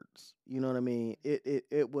words. You know what I mean?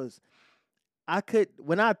 It was. I could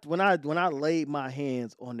when I laid my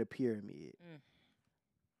hands on the pyramid.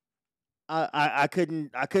 I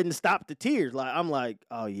couldn't stop the tears. Like I'm like,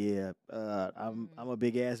 oh yeah, I'm a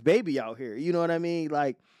big ass baby out here. You know what I mean?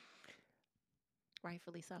 Like,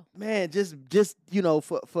 rightfully so. Man, just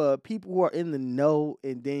for people who are in the know,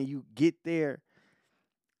 and then you get there,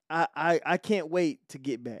 I can't wait to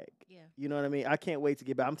get back. Yeah. You know what I mean? I can't wait to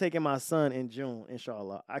get back. I'm taking my son in June,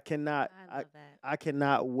 inshallah. I love that. I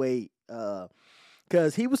cannot wait.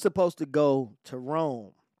 Because he was supposed to go to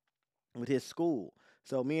Rome with his school.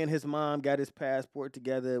 So me and his mom got his passport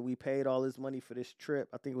together. We paid all his money for this trip.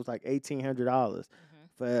 I think it was like $1,800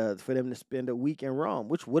 for them to spend a week in Rome,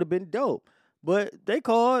 which would have been dope. But they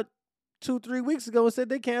called 2-3 weeks ago and said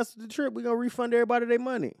they canceled the trip. We're going to refund everybody their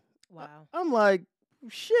money. Wow. I'm like,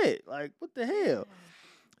 shit, like, what the hell?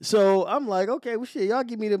 So I'm like, okay, well, shit, y'all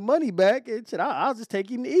give me the money back, and shit, I'll just take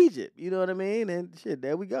him to Egypt. You know what I mean? And shit,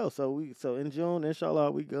 there we go. So in June, inshallah,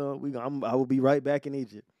 I will be right back in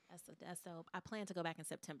Egypt. That's dope. I plan to go back in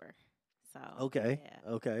September. So okay,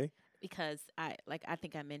 yeah. okay. Because I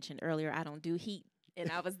think I mentioned earlier, I don't do heat,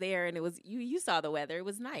 and I was there, and it was you saw the weather. It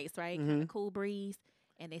was nice, right? Kind of cool breeze,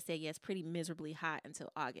 and they said it's pretty miserably hot until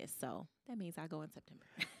August. So that means I go in September.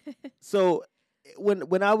 So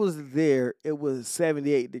when I was there, it was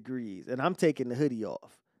 78 degrees, and I'm taking the hoodie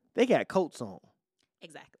off. They got coats on.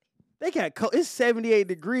 Exactly. They got it's 78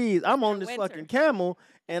 degrees. I'm on this winter. fucking camel,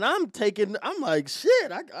 and I'm like, shit,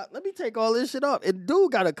 let me take all this shit off. And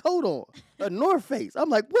dude got a coat on, a North Face. I'm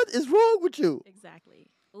like, what is wrong with you? Exactly.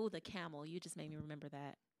 Ooh, the camel. You just made me remember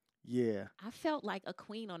that. Yeah. I felt like a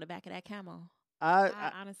queen on the back of that camel. I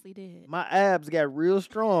honestly did. My abs got real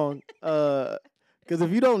strong. Because if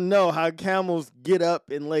you don't know how camels get up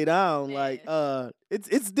and lay down, like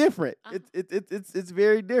it's different. It's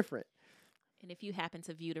very different. And if you happen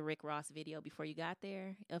to view the Rick Ross video before you got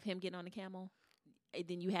there of him getting on the camel,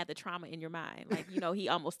 then you had the trauma in your mind. Like, he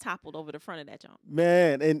almost toppled over the front of that jump.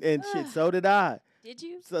 Man, and shit, so did I. Did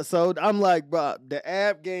you? So I'm like, bro, the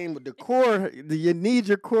ab game with the core, you need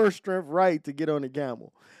your core strength right to get on the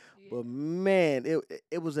camel. Yeah. But man,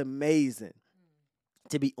 it was amazing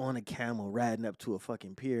to be on a camel riding up to a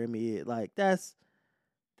fucking pyramid. Like that's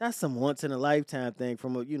some once in a lifetime thing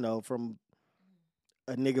from a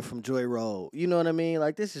nigga from Joy Road. You know what I mean?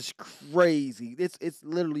 Like, this is crazy. It's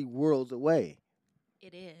literally worlds away.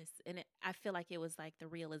 It is. And I feel like it was like the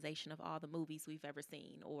realization of all the movies we've ever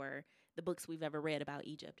seen or the books we've ever read about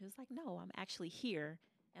Egypt. It was like, no, I'm actually here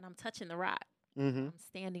and I'm touching the rock. I'm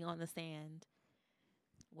standing on the sand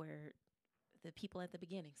where the people at the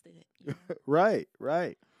beginning stood. You know?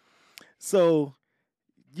 Right. So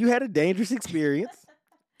you had a dangerous experience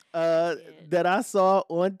that I saw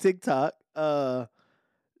on TikTok.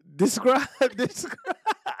 Describe.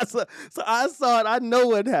 So I saw it. I know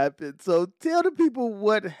what happened. So tell the people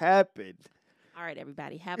what happened. All right,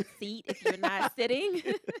 everybody, have a seat if you're not sitting.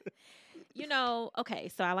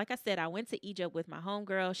 Okay, so like I said, I went to Egypt with my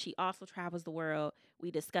homegirl. She also travels the world.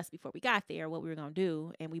 We discussed before we got there what we were going to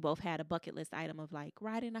do, and we both had a bucket list item of like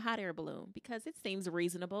riding a hot air balloon because it seems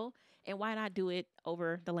reasonable, and why not do it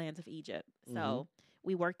over the lands of Egypt? So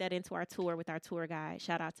we worked that into our tour with our tour guide.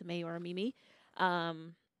 Shout out to Mayor Mimi.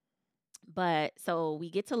 But so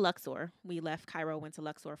we get to Luxor. We left Cairo, went to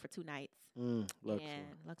Luxor for 2 nights. Luxor. And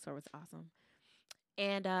Luxor was awesome.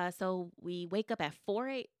 And so we wake up at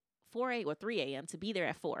 4 or 3 a.m. to be there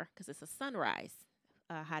at 4 because it's a sunrise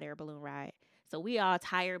hot air balloon ride. So we all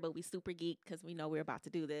tired, but we super geeked because we know we're about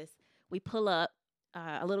to do this. We pull up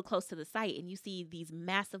a little close to the site, and you see these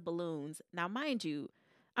massive balloons. Now, mind you,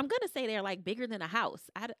 I'm going to say they're like bigger than a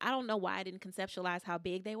house. I don't know why I didn't conceptualize how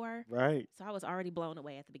big they were. Right. So I was already blown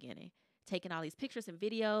away at the beginning. Taking all these pictures and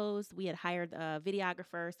videos. We had hired a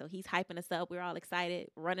videographer, so he's hyping us up. We were all excited,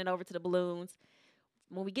 running over to the balloons.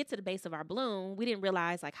 When we get to the base of our balloon, we didn't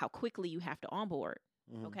realize like how quickly you have to onboard.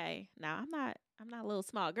 Okay. Now I'm not a little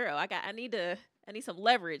small girl. I need some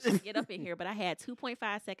leverage to get up in here, but I had 2.5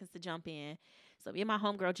 seconds to jump in. So me and my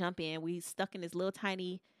homegirl jump in. We stuck in this little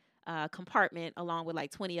tiny compartment along with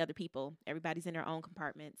like 20 other people. Everybody's in their own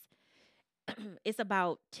compartments. It's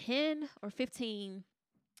about 10 or 15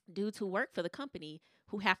 dudes who work for the company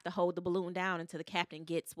who have to hold the balloon down until the captain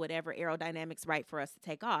gets whatever aerodynamics right for us to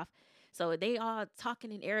take off. So they all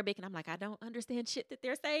talking in Arabic, and I'm like, I don't understand shit that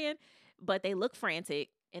they're saying, but they look frantic,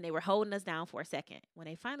 and they were holding us down for a second. When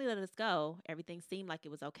they finally let us go, everything seemed like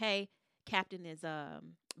it was okay. Captain is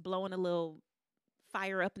blowing a little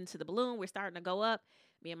fire up into the balloon. We're starting to go up.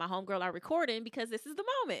 Me and my homegirl are recording because this is the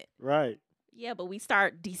moment. Right. Yeah, but we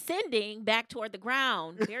start descending back toward the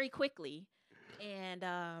ground very quickly. And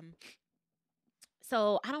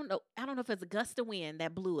so I don't know if it's a gust of wind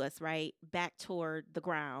that blew us right back toward the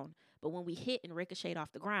ground. But when we hit and ricocheted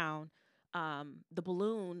off the ground,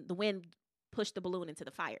 the wind pushed the balloon into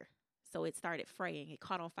the fire. So it started fraying. It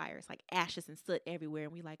caught on fire. It's like ashes and soot everywhere.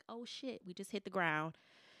 And we like, oh shit, we just hit the ground.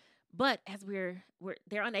 But as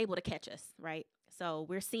they're unable to catch us, right? So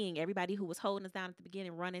we're seeing everybody who was holding us down at the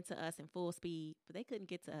beginning run into us in full speed, but they couldn't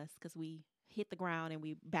get to us because we hit the ground and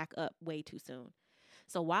we back up way too soon.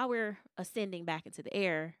 So while we're ascending back into the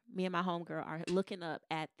air, me and my homegirl are looking up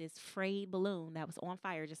at this frayed balloon that was on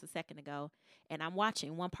fire just a second ago, and I'm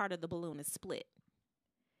watching one part of the balloon is split.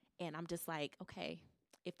 And I'm just like, okay,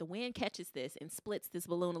 if the wind catches this and splits this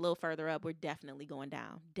balloon a little further up, we're definitely going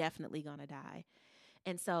down, definitely going to die.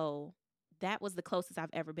 And so that was the closest I've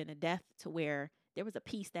ever been to death, to where there was a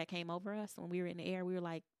peace that came over us when we were in the air. We were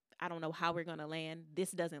like, I don't know how we're going to land.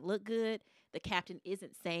 This doesn't look good. The captain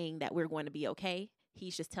isn't saying that we're going to be okay.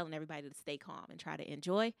 He's just telling everybody to stay calm and try to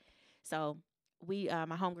enjoy. So my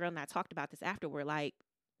homegirl and I talked about this after. We're like,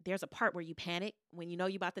 there's a part where you panic when you know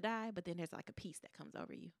you're about to die, but then there's like a peace that comes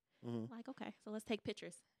over you. Mm-hmm. Like, okay, so let's take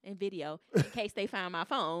pictures and video in case they find my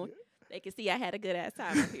phone. They can see I had a good ass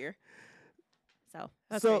time up here. So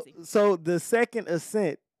that's crazy. So the second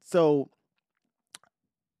ascent, so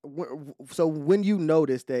when you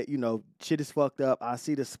noticed that, you know, shit is fucked up, I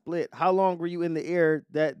see the split, how long were you in the air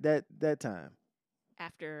that time?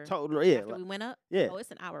 After we went up? Yeah. Oh, it's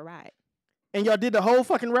an hour ride. And y'all did the whole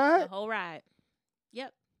fucking ride? The whole ride.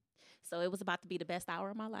 Yep. So it was about to be the best hour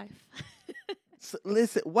of my life. So,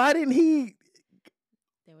 listen, why didn't he?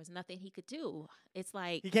 There was nothing he could do. It's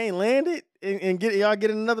like he can't land it and get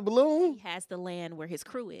another balloon. He has to land where his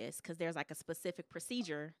crew is because there's like a specific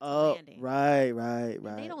procedure to landing. Right.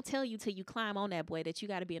 And they don't tell you till you climb on that boy that you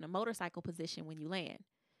got to be in a motorcycle position when you land.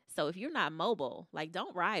 So if you're not mobile, like,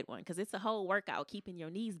 don't ride one because it's a whole workout keeping your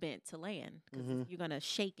knees bent to land because you're gonna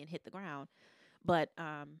shake and hit the ground. But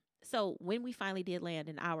so when we finally did land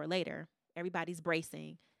an hour later, everybody's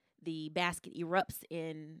bracing. The basket erupts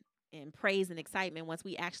in praise and excitement. Once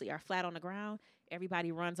we actually are flat on the ground,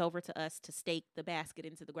 everybody runs over to us to stake the basket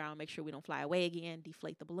into the ground, make sure we don't fly away again,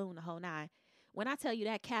 deflate the balloon, the whole nine. When I tell you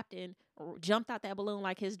that captain jumped out that balloon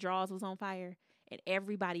like his jaws was on fire, and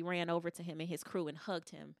everybody ran over to him and his crew and hugged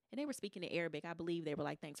him. And they were speaking in Arabic. I believe they were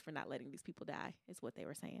like, thanks for not letting these people die, is what they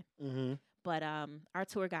were saying. Mm-hmm. But our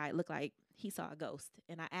tour guide looked like he saw a ghost.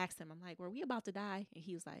 And I asked him, I'm like, were we about to die? And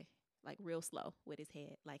he was like real slow with his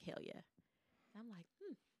head, like, hell yeah. And I'm like,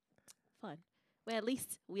 fun. Well, at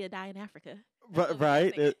least we'll die in Africa.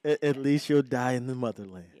 Right. At least you'll die in the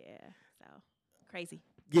motherland. Yeah. So crazy.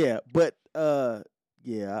 Yeah. But,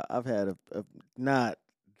 I've had a not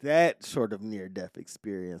that sort of near-death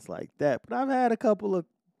experience like that, but I've had a couple of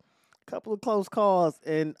close calls,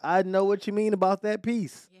 and I know what you mean about that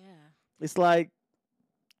piece. Yeah. It's like,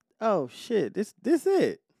 oh, shit, this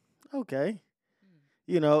it. Okay.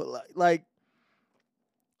 You know, like,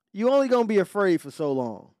 you only going to be afraid for so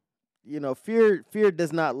long. You know, fear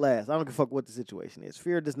does not last. I don't give a fuck what the situation is.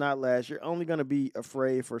 Fear does not last. You're only going to be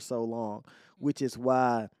afraid for so long, which is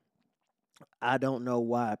why I don't know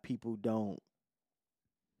why people don't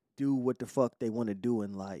do what the fuck they want to do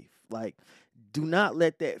in life. Like, do not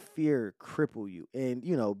let that fear cripple you. And,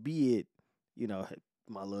 you know, be it, you know,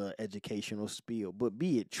 my little educational spiel, but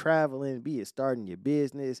be it traveling, be it starting your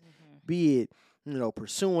business, be it, you know,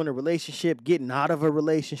 pursuing a relationship, getting out of a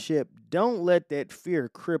relationship. Don't let that fear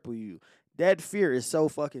cripple you. That fear is so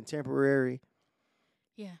fucking temporary.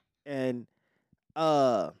 Yeah. And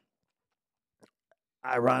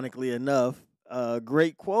ironically enough,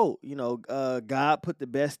 great quote, you know, God put the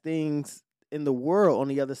best things in the world on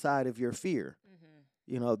the other side of your fear.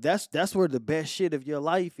 You know, that's where the best shit of your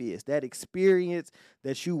life is. That experience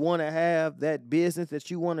that you want to have, that business that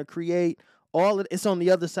you want to create, all of it's on the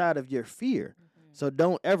other side of your fear. So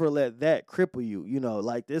don't ever let that cripple you. You know,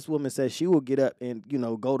 like this woman says she will get up and, you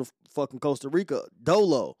know, go to fucking Costa Rica,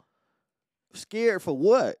 dolo. Scared for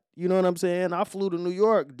what? You know what I'm saying? I flew to New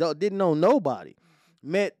York, didn't know nobody.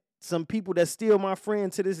 Met some people that's still my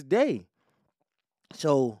friend to this day.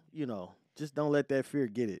 So, just don't let that fear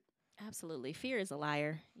get it. Absolutely. Fear is a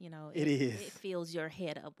liar. It is. It fills your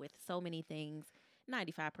head up with so many things.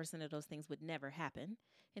 95% of those things would never happen.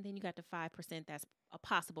 And then you got the 5% that's a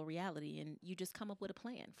possible reality, and you just come up with a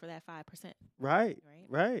plan for that 5%. Right.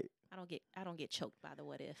 I don't get choked by the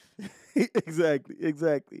what if. Exactly.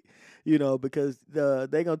 Because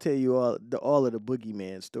they gonna tell you all of the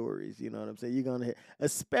boogeyman stories. You know what I'm saying? You're gonna hear,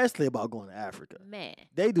 especially about going to Africa. Man,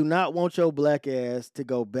 they do not want your black ass to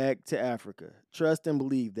go back to Africa. Trust and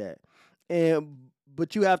believe that.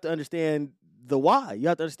 But you have to understand the why. You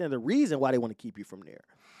have to understand the reason why they want to keep you from there.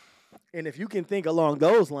 And if you can think along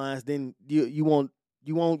those lines, then you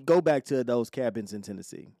won't go back to those cabins in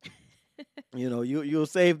Tennessee. You'll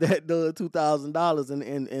save that the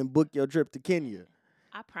 $2,000 and book your trip to Kenya.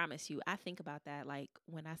 I promise you, I think about that. Like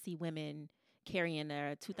when I see women carrying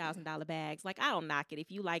their $2,000 bags, like I don't knock it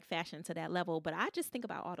if you like fashion to that level, but I just think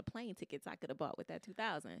about all the plane tickets I could have bought with that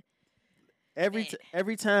 $2,000.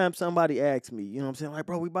 Every time somebody asks me, what I'm saying, like,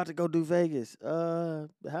 bro, we about to go do Vegas.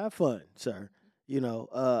 Have fun, sir.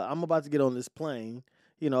 I'm about to get on this plane.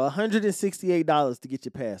 $168 to get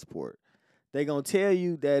your passport. They're going to tell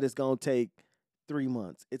you that it's going to take 3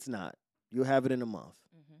 months. It's not. You'll have it in a month.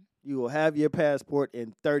 Mm-hmm. You will have your passport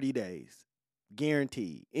in 30 days.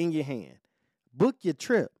 Guaranteed. In your hand. Book your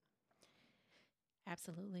trip.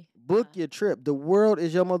 Absolutely. Book your trip. The world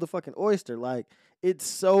is your motherfucking oyster. Like, it's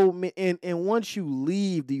so... And once you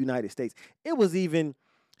leave the United States, it was even...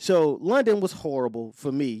 So, London was horrible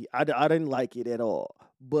for me. I didn't like it at all.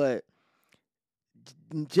 But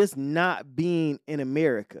just not being in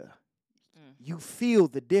America... You feel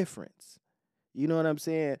the difference. You know what I'm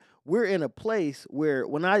saying? We're in a place where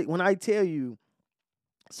when I tell you,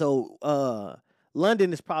 so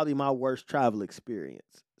London is probably my worst travel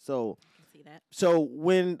experience. So I can see that. So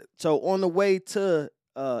on the way to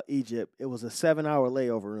Egypt, it was a 7-hour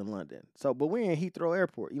layover in London. So but we're in Heathrow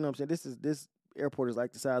Airport. You know what I'm saying? This airport is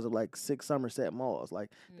like the size of like 6 Somerset malls.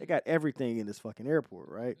 Like they got everything in this fucking airport,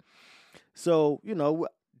 right? So,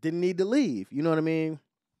 didn't need to leave. You know what I mean?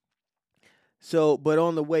 So, but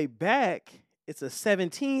on the way back, it's a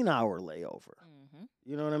 17-hour layover. Mm-hmm.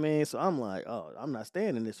 You know what I mean? So I'm like, oh, I'm not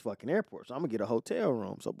staying in this fucking airport. So I'm going to get a hotel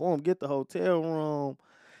room. So boom, get the hotel room.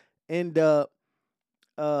 End up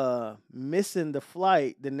missing the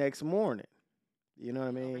flight the next morning. You know what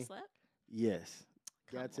I mean? Overslept? Yes.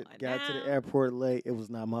 Got to the airport late. It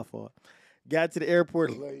was not my fault. Got to the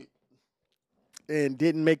airport late and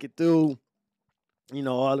didn't make it through.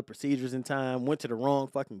 All the procedures in time, went to the wrong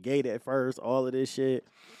fucking gate at first, all of this shit,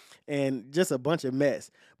 and just a bunch of mess.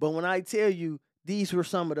 But when I tell you, these were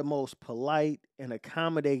some of the most polite and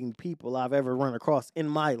accommodating people I've ever run across in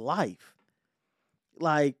my life.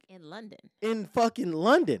 Like in London. In fucking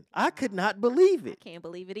London. I could not believe it. I can't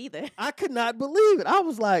believe it either. I could not believe it. I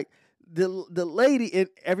was like, the lady, and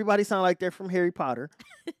everybody sounded like they're from Harry Potter.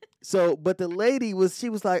 So, but the lady she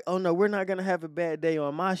was like, oh no, we're not going to have a bad day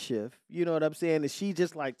on my shift. You know what I'm saying? And she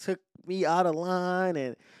just like took me out of line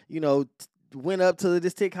and, went up to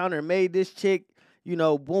this tick counter and made this chick,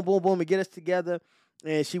 boom, boom, boom, and get us together.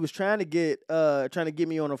 And she was trying to get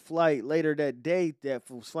me on a flight later that day that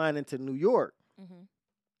was flying into New York. Mm-hmm.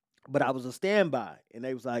 But I was a standby. And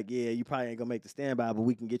they was like, yeah, you probably ain't going to make the standby, but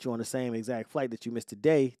we can get you on the same exact flight that you missed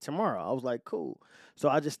today, tomorrow. I was like, cool. So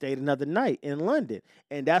I just stayed another night in London.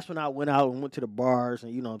 And that's when I went out and went to the bars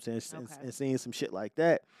and, and seeing some shit like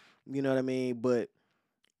that. You know what I mean? But,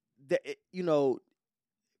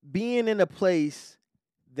 being in a place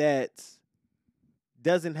that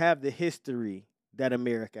doesn't have the history that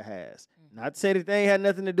America has. Mm-hmm. Not to say that they ain't had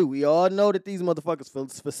nothing to do. We all know that these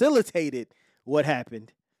motherfuckers facilitated what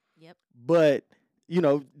happened. Yep. But,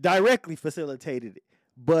 directly facilitated it.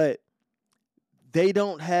 But they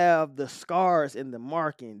don't have the scars and the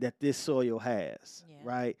marking that this soil has,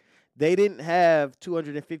 right? They didn't have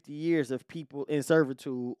 250 years of people in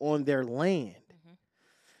servitude on their land. Mm-hmm.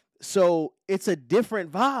 So it's a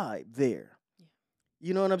different vibe there. Yeah.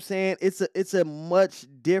 You know what I'm saying? It's a much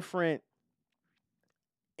different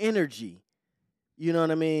energy. You know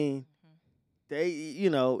what I mean?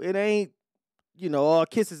 Mm-hmm. It ain't, all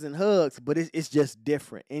kisses and hugs, but it's just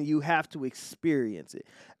different, and you have to experience it.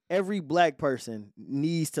 Every black person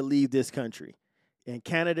needs to leave this country, and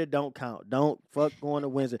Canada don't count. Don't fuck going to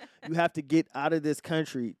Windsor. You have to get out of this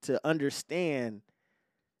country to understand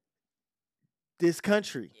this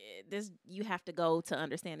country. You have to go to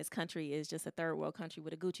understand this country is just a third world country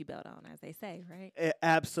with a Gucci belt on, as they say, right?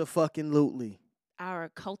 Abso-fucking-lutely. Our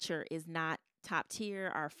culture is not top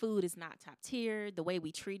tier. Our food is not top tier. The way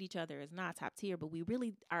we treat each other is not top tier, but we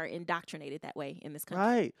really are indoctrinated that way in this country.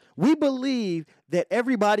 Right. We believe that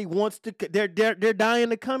everybody wants to. They're dying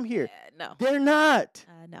to come here. No. They're not.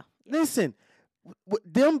 No. Yeah. Listen,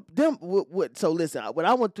 So listen, when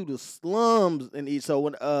I went through the slums so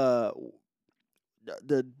when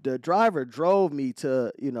the driver drove me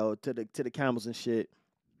to to the camels and shit.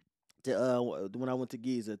 When I went to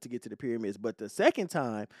Giza to get to the pyramids, but the second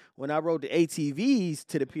time when I rode the ATVs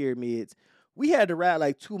to the pyramids, we had to ride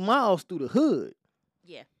like 2 miles through the hood.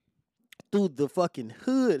 Yeah. Through the fucking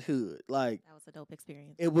hood. Like, that was a dope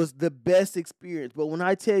experience. It was the best experience. But when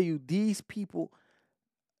I tell you, these people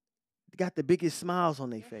got the biggest smiles on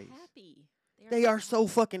their face. Happy. They are so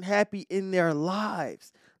fucking happy in their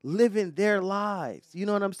lives, living their lives. You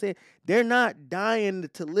know what I'm saying? They're not dying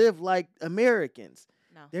to live like Americans.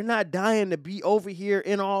 No. They're not dying to be over here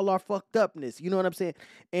in all our fucked upness. You know what I'm saying?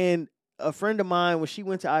 And a friend of mine, when she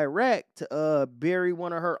went to Iraq to bury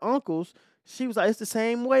one of her uncles, she was like, it's the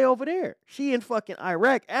same way over there. She in fucking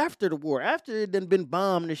Iraq after the war, after it done been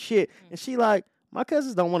bombed and shit. And she like, my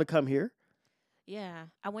cousins don't want to come here. Yeah.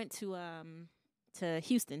 I went to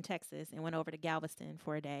Houston, Texas, and went over to Galveston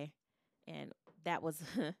for a day. And that was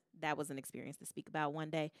that was an experience to speak about one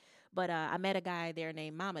day. But I met a guy there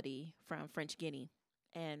named Mamadi from French Guinea.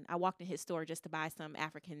 And I walked in his store just to buy some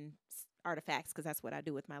African artifacts because that's what I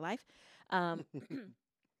do with my life. But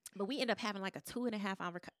we ended up having like a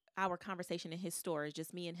 2.5-hour conversation in his store,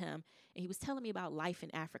 just me and him. And he was telling me about life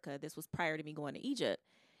in Africa. This was prior to me going to Egypt.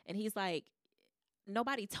 And he's like,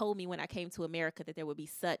 nobody told me when I came to America that there would be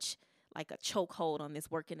such like a chokehold on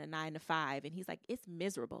this working a 9 to 5. And he's like, it's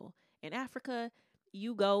miserable. In Africa,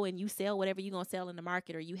 you go and you sell whatever you're going to sell in the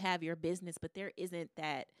market, or you have your business, but there isn't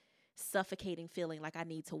that suffocating feeling like I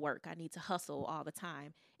need to work, I need to hustle all the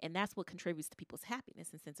time. And that's what contributes to people's happiness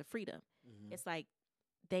and sense of freedom. Mm-hmm. It's like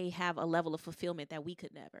they have a level of fulfillment that we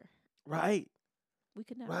could never. Right. We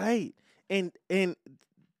could never. Right. And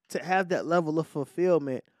to have that level of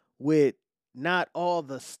fulfillment with not all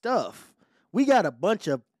the stuff. We got a bunch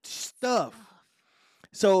of stuff.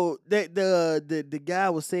 So the guy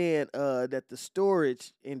was saying that the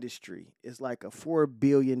storage industry is like a $4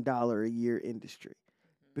 billion a year industry.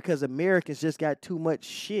 Because Americans just got too much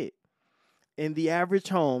shit. In the average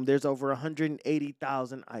home, there's over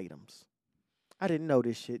 180,000 items. I didn't know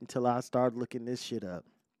this shit until I started looking this shit up.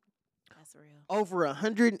 That's real. Over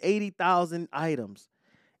 180,000 items.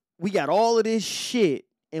 We got all of this shit,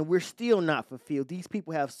 and we're still not fulfilled. These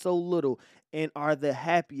people have so little and are the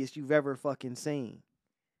happiest you've ever fucking seen.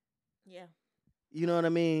 Yeah. You know what I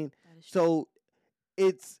mean? So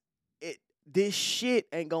this shit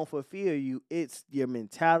ain't gonna fulfill you. It's your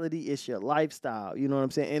mentality. It's your lifestyle. You know what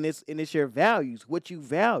I'm saying? And it's your values, what you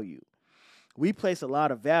value. We place a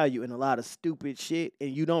lot of value in a lot of stupid shit,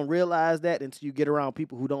 and you don't realize that until you get around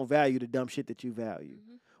people who don't value the dumb shit that you value.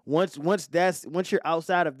 Mm-hmm. Once you're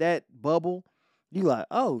outside of that bubble, you like,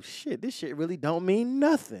 oh shit, this shit really don't mean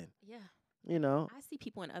nothing. Yeah. You know? I see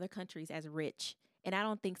people in other countries as rich, and I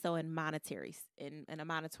don't think so in monetary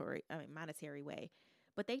way.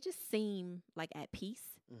 But they just seem like at peace,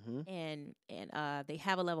 mm-hmm. and they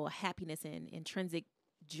have a level of happiness and intrinsic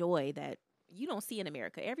joy that you don't see in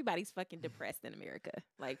America. Everybody's fucking depressed in America,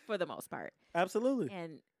 like for the most part. Absolutely.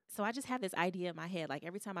 And so I just have this idea in my head, like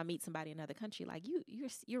every time I meet somebody in another country, like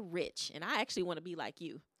you're rich, and I actually want to be like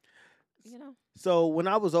you. You know. So when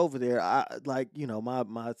I was over there,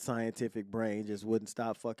 my scientific brain just wouldn't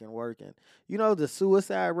stop fucking working. You know the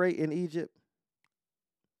suicide rate in Egypt?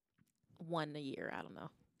 1 a year, I don't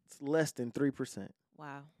know. It's less than 3%.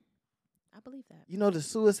 Wow. I believe that. You know the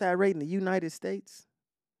suicide rate in the United States?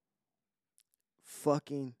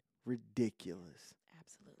 Fucking ridiculous.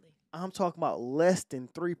 Absolutely. I'm talking about less than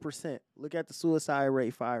 3%. Look at the suicide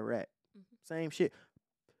rate for Iraq. Mm-hmm. Same shit.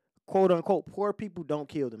 Quote unquote, poor people don't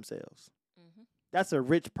kill themselves. Mm-hmm. That's a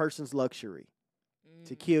rich person's luxury.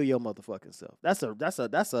 To kill your motherfucking self. That's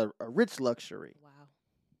a rich luxury. Wow.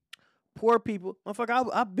 Poor people,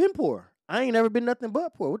 motherfucker, I've been poor. I ain't never been nothing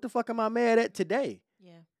but poor. What the fuck am I mad at today?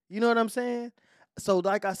 Yeah. You know what I'm saying? So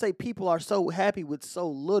like I say, people are so happy with so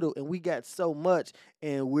little, and we got so much,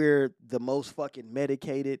 and we're the most fucking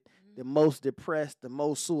medicated, mm-hmm. the most depressed, the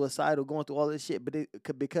most suicidal, going through all this shit, but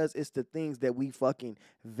because it's the things that we fucking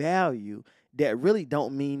value that really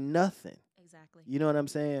don't mean nothing. Exactly. You know what I'm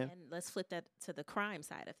saying? And let's flip that to the crime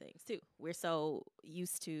side of things too. We're so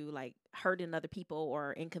used to like hurting other people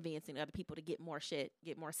or inconveniencing other people to get more shit,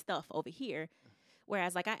 get more stuff over here.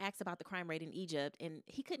 Whereas like I asked about the crime rate in Egypt, and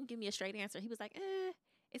he couldn't give me a straight answer. He was like,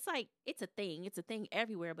 it's like, it's a thing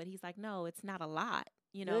everywhere. But he's like, no, it's not a lot.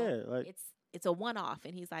 You know, yeah, like, it's it's a one-off.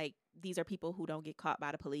 And he's like, these are people who don't get caught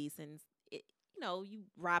by the police, and it, you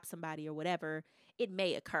rob somebody or whatever, it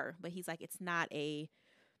may occur, but he's like, it's not an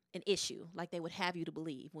issue like they would have you to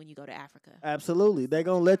believe when you go to Africa. Absolutely. They're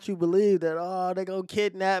going to let you believe that, oh, they're going to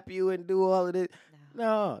kidnap you and do all of this.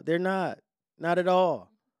 No, they're not. Not at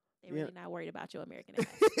all. They're really not worried about your American ass.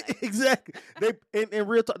 Like. Exactly. They in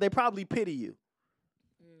real talk, they probably pity you.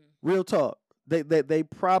 Real talk. They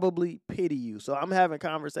probably pity you. So I'm having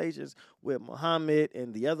conversations with Muhammad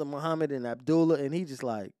and the other Muhammad and Abdullah, and he just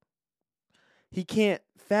like, he can't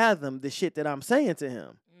fathom the shit that I'm saying to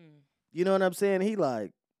him. You know what I'm saying? He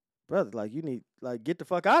like, brother, like, you need, like, get the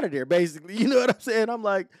fuck out of there, basically. You know what I'm saying? I'm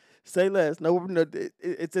like, say less. No,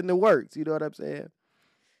 it's in the works. You know what I'm saying?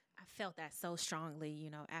 I felt that so strongly,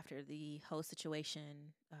 after the whole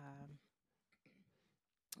situation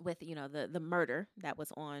with, the murder that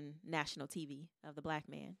was on national TV of the black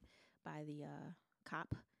man by the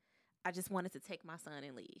cop. I just wanted to take my son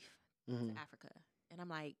and leave to Africa. And I'm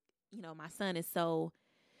like, my son is so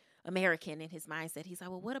American in his mindset. He's like,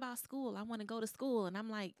 well, what about school? I want to go to school. And I'm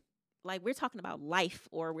like, we're talking about life,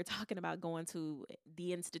 or we're talking about going to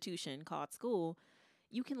the institution called school.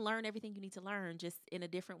 You can learn everything you need to learn just in a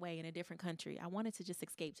different way in a different country. I wanted to just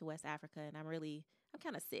escape to West Africa, and I'm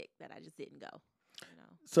kind of sick that I just didn't go.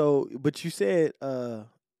 So, but you said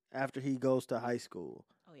after he goes to high school.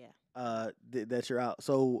 Oh yeah. That you're out.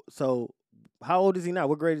 So how old is he now?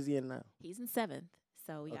 What grade is he in now? He's in 7th.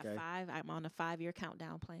 So we got 5. I'm on a 5-year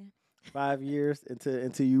countdown plan. 5 years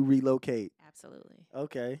until you relocate. Absolutely.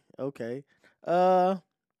 Okay.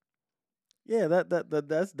 Yeah,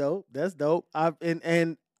 that's dope. That's dope.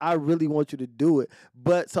 And I really want you to do it.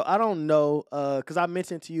 But so I don't know, because I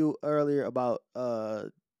mentioned to you earlier about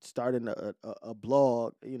starting a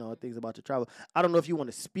blog, things about your travel. I don't know if you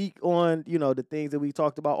want to speak on, the things that we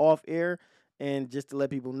talked about off air, and just to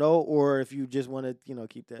let people know, or if you just want to,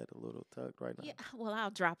 keep that a little tucked right now. Yeah, well,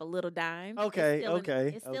 I'll drop a little dime. Okay,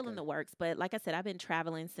 it's still in the works. But like I said, I've been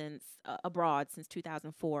traveling abroad since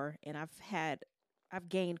 2004, and I've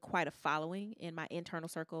gained quite a following in my internal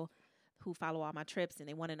circle who follow all my trips, and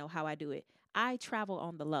they want to know how I do it. I travel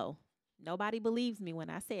on the low. Nobody believes me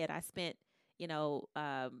when I say it. I spent,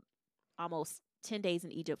 almost 10 days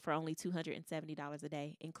in Egypt for only $270 a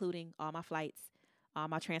day, including all my flights, all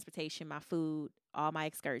my transportation, my food, all my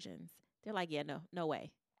excursions. They're like, yeah, no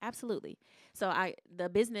way. Absolutely. So the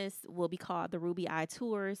business will be called the Ruby Eye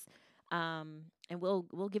Tours. And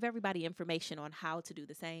we'll give everybody information on how to do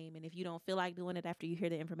the same. And if you don't feel like doing it after you hear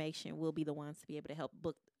the information, we'll be the ones to be able to help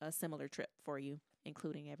book a similar trip for you,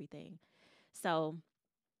 including everything. So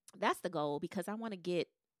that's the goal, because I want to get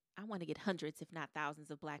hundreds, if not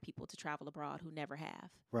thousands, of Black people to travel abroad who never have.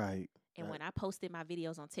 Right. And when I posted my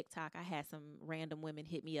videos on TikTok, I had some random women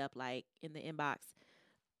hit me up, like, in the inbox,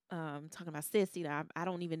 talking about, sis, I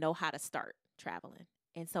don't even know how to start traveling.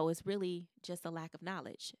 And so it's really just a lack of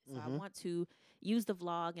knowledge. So I want to use the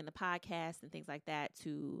vlog and the podcast and things like that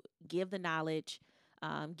to give the knowledge,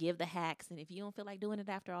 give the hacks. And if you don't feel like doing it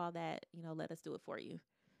after all that, let us do it for you.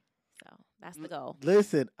 So that's the goal.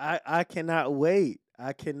 Listen, I cannot wait.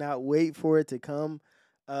 I cannot wait for it to come.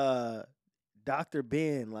 Dr.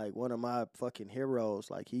 Ben, like, one of my fucking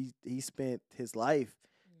heroes, like, he spent his life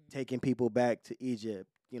taking people back to Egypt,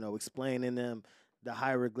 explaining them the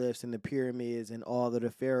hieroglyphs and the pyramids and all of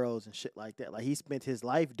the pharaohs and shit like that. Like, he spent his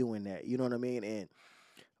life doing that. You know what I mean? And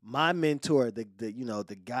my mentor, the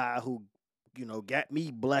guy who, got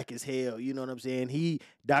me black as hell, you know what I'm saying?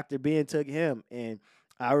 Dr. Ben took him. And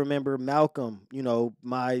I remember Malcolm,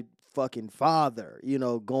 my fucking father,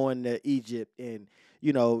 going to Egypt, and,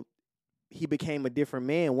 he became a different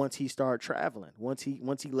man once he started traveling. Once he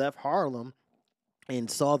left Harlem and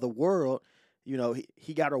saw the world,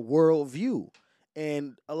 he got a world view.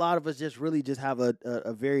 And a lot of us just really just have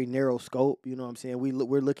a very narrow scope, you know what I'm saying?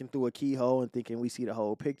 We're looking through a keyhole and thinking we see the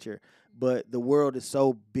whole picture. But the world is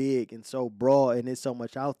so big and so broad, and there's so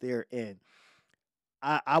much out there. And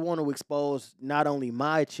I want to expose not only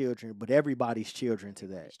my children, but everybody's children to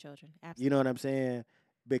that. Children, absolutely. You know what I'm saying?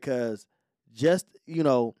 Because just,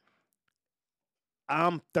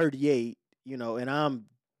 I'm 38, and I'm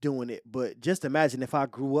doing it. But just imagine if I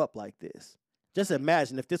grew up like this. Just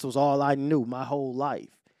imagine if this was all I knew my whole life.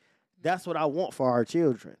 That's what I want for our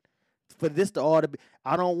children. For this to all to be,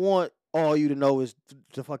 I don't want all you to know is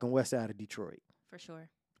the fucking west side of Detroit. For sure.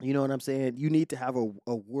 You know what I'm saying? You need to have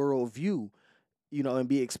a world view, and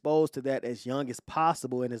be exposed to that as young as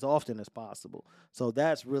possible and as often as possible. So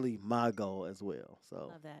that's really my goal as well.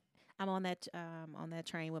 So love that. I'm on that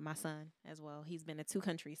train with my son as well. He's been to 2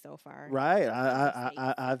 countries so far. Right.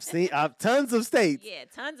 I've seen tons of states. Yeah,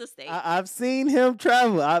 tons of states. I've seen him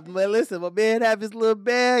travel. Listen, my man have his little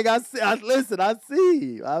bag. I've seen it.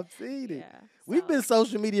 Yeah, We've been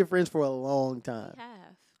social media friends for a long time. We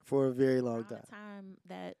have. For a very long Around time. the time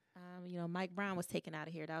that Mike Brown was taken out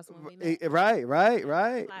of here. That was when we met. Right.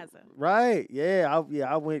 Plaza. Right. Yeah.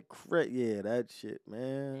 I went yeah, that shit,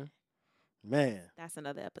 man. Man. That's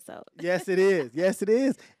another episode. Yes, it is. Yes, it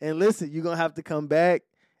is. And listen, you're going to have to come back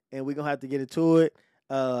and we're going to have to get into it.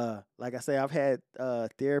 Like I say, I've had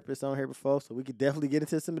therapists on here before, so we could definitely get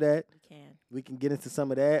into some of that. We can get into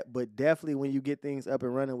some of that, but definitely when you get things up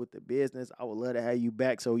and running with the business, I would love to have you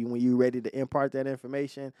back. So when you're ready to impart that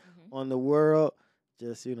information on the world,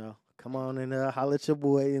 just, come on and holler at your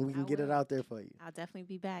boy and we can get it out there for you. I'll definitely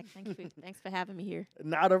be back. Thanks for having me here.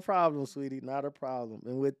 Not a problem, sweetie. Not a problem.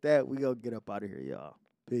 And with that, we go get up out of here, y'all.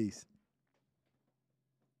 Peace.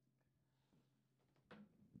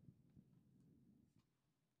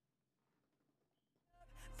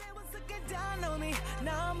 Down on me,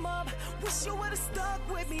 now I'm up. Wish you would've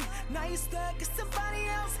stuck with me. Now you stuck, cause somebody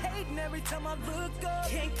else hating every time I look up.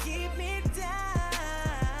 Can't keep me down.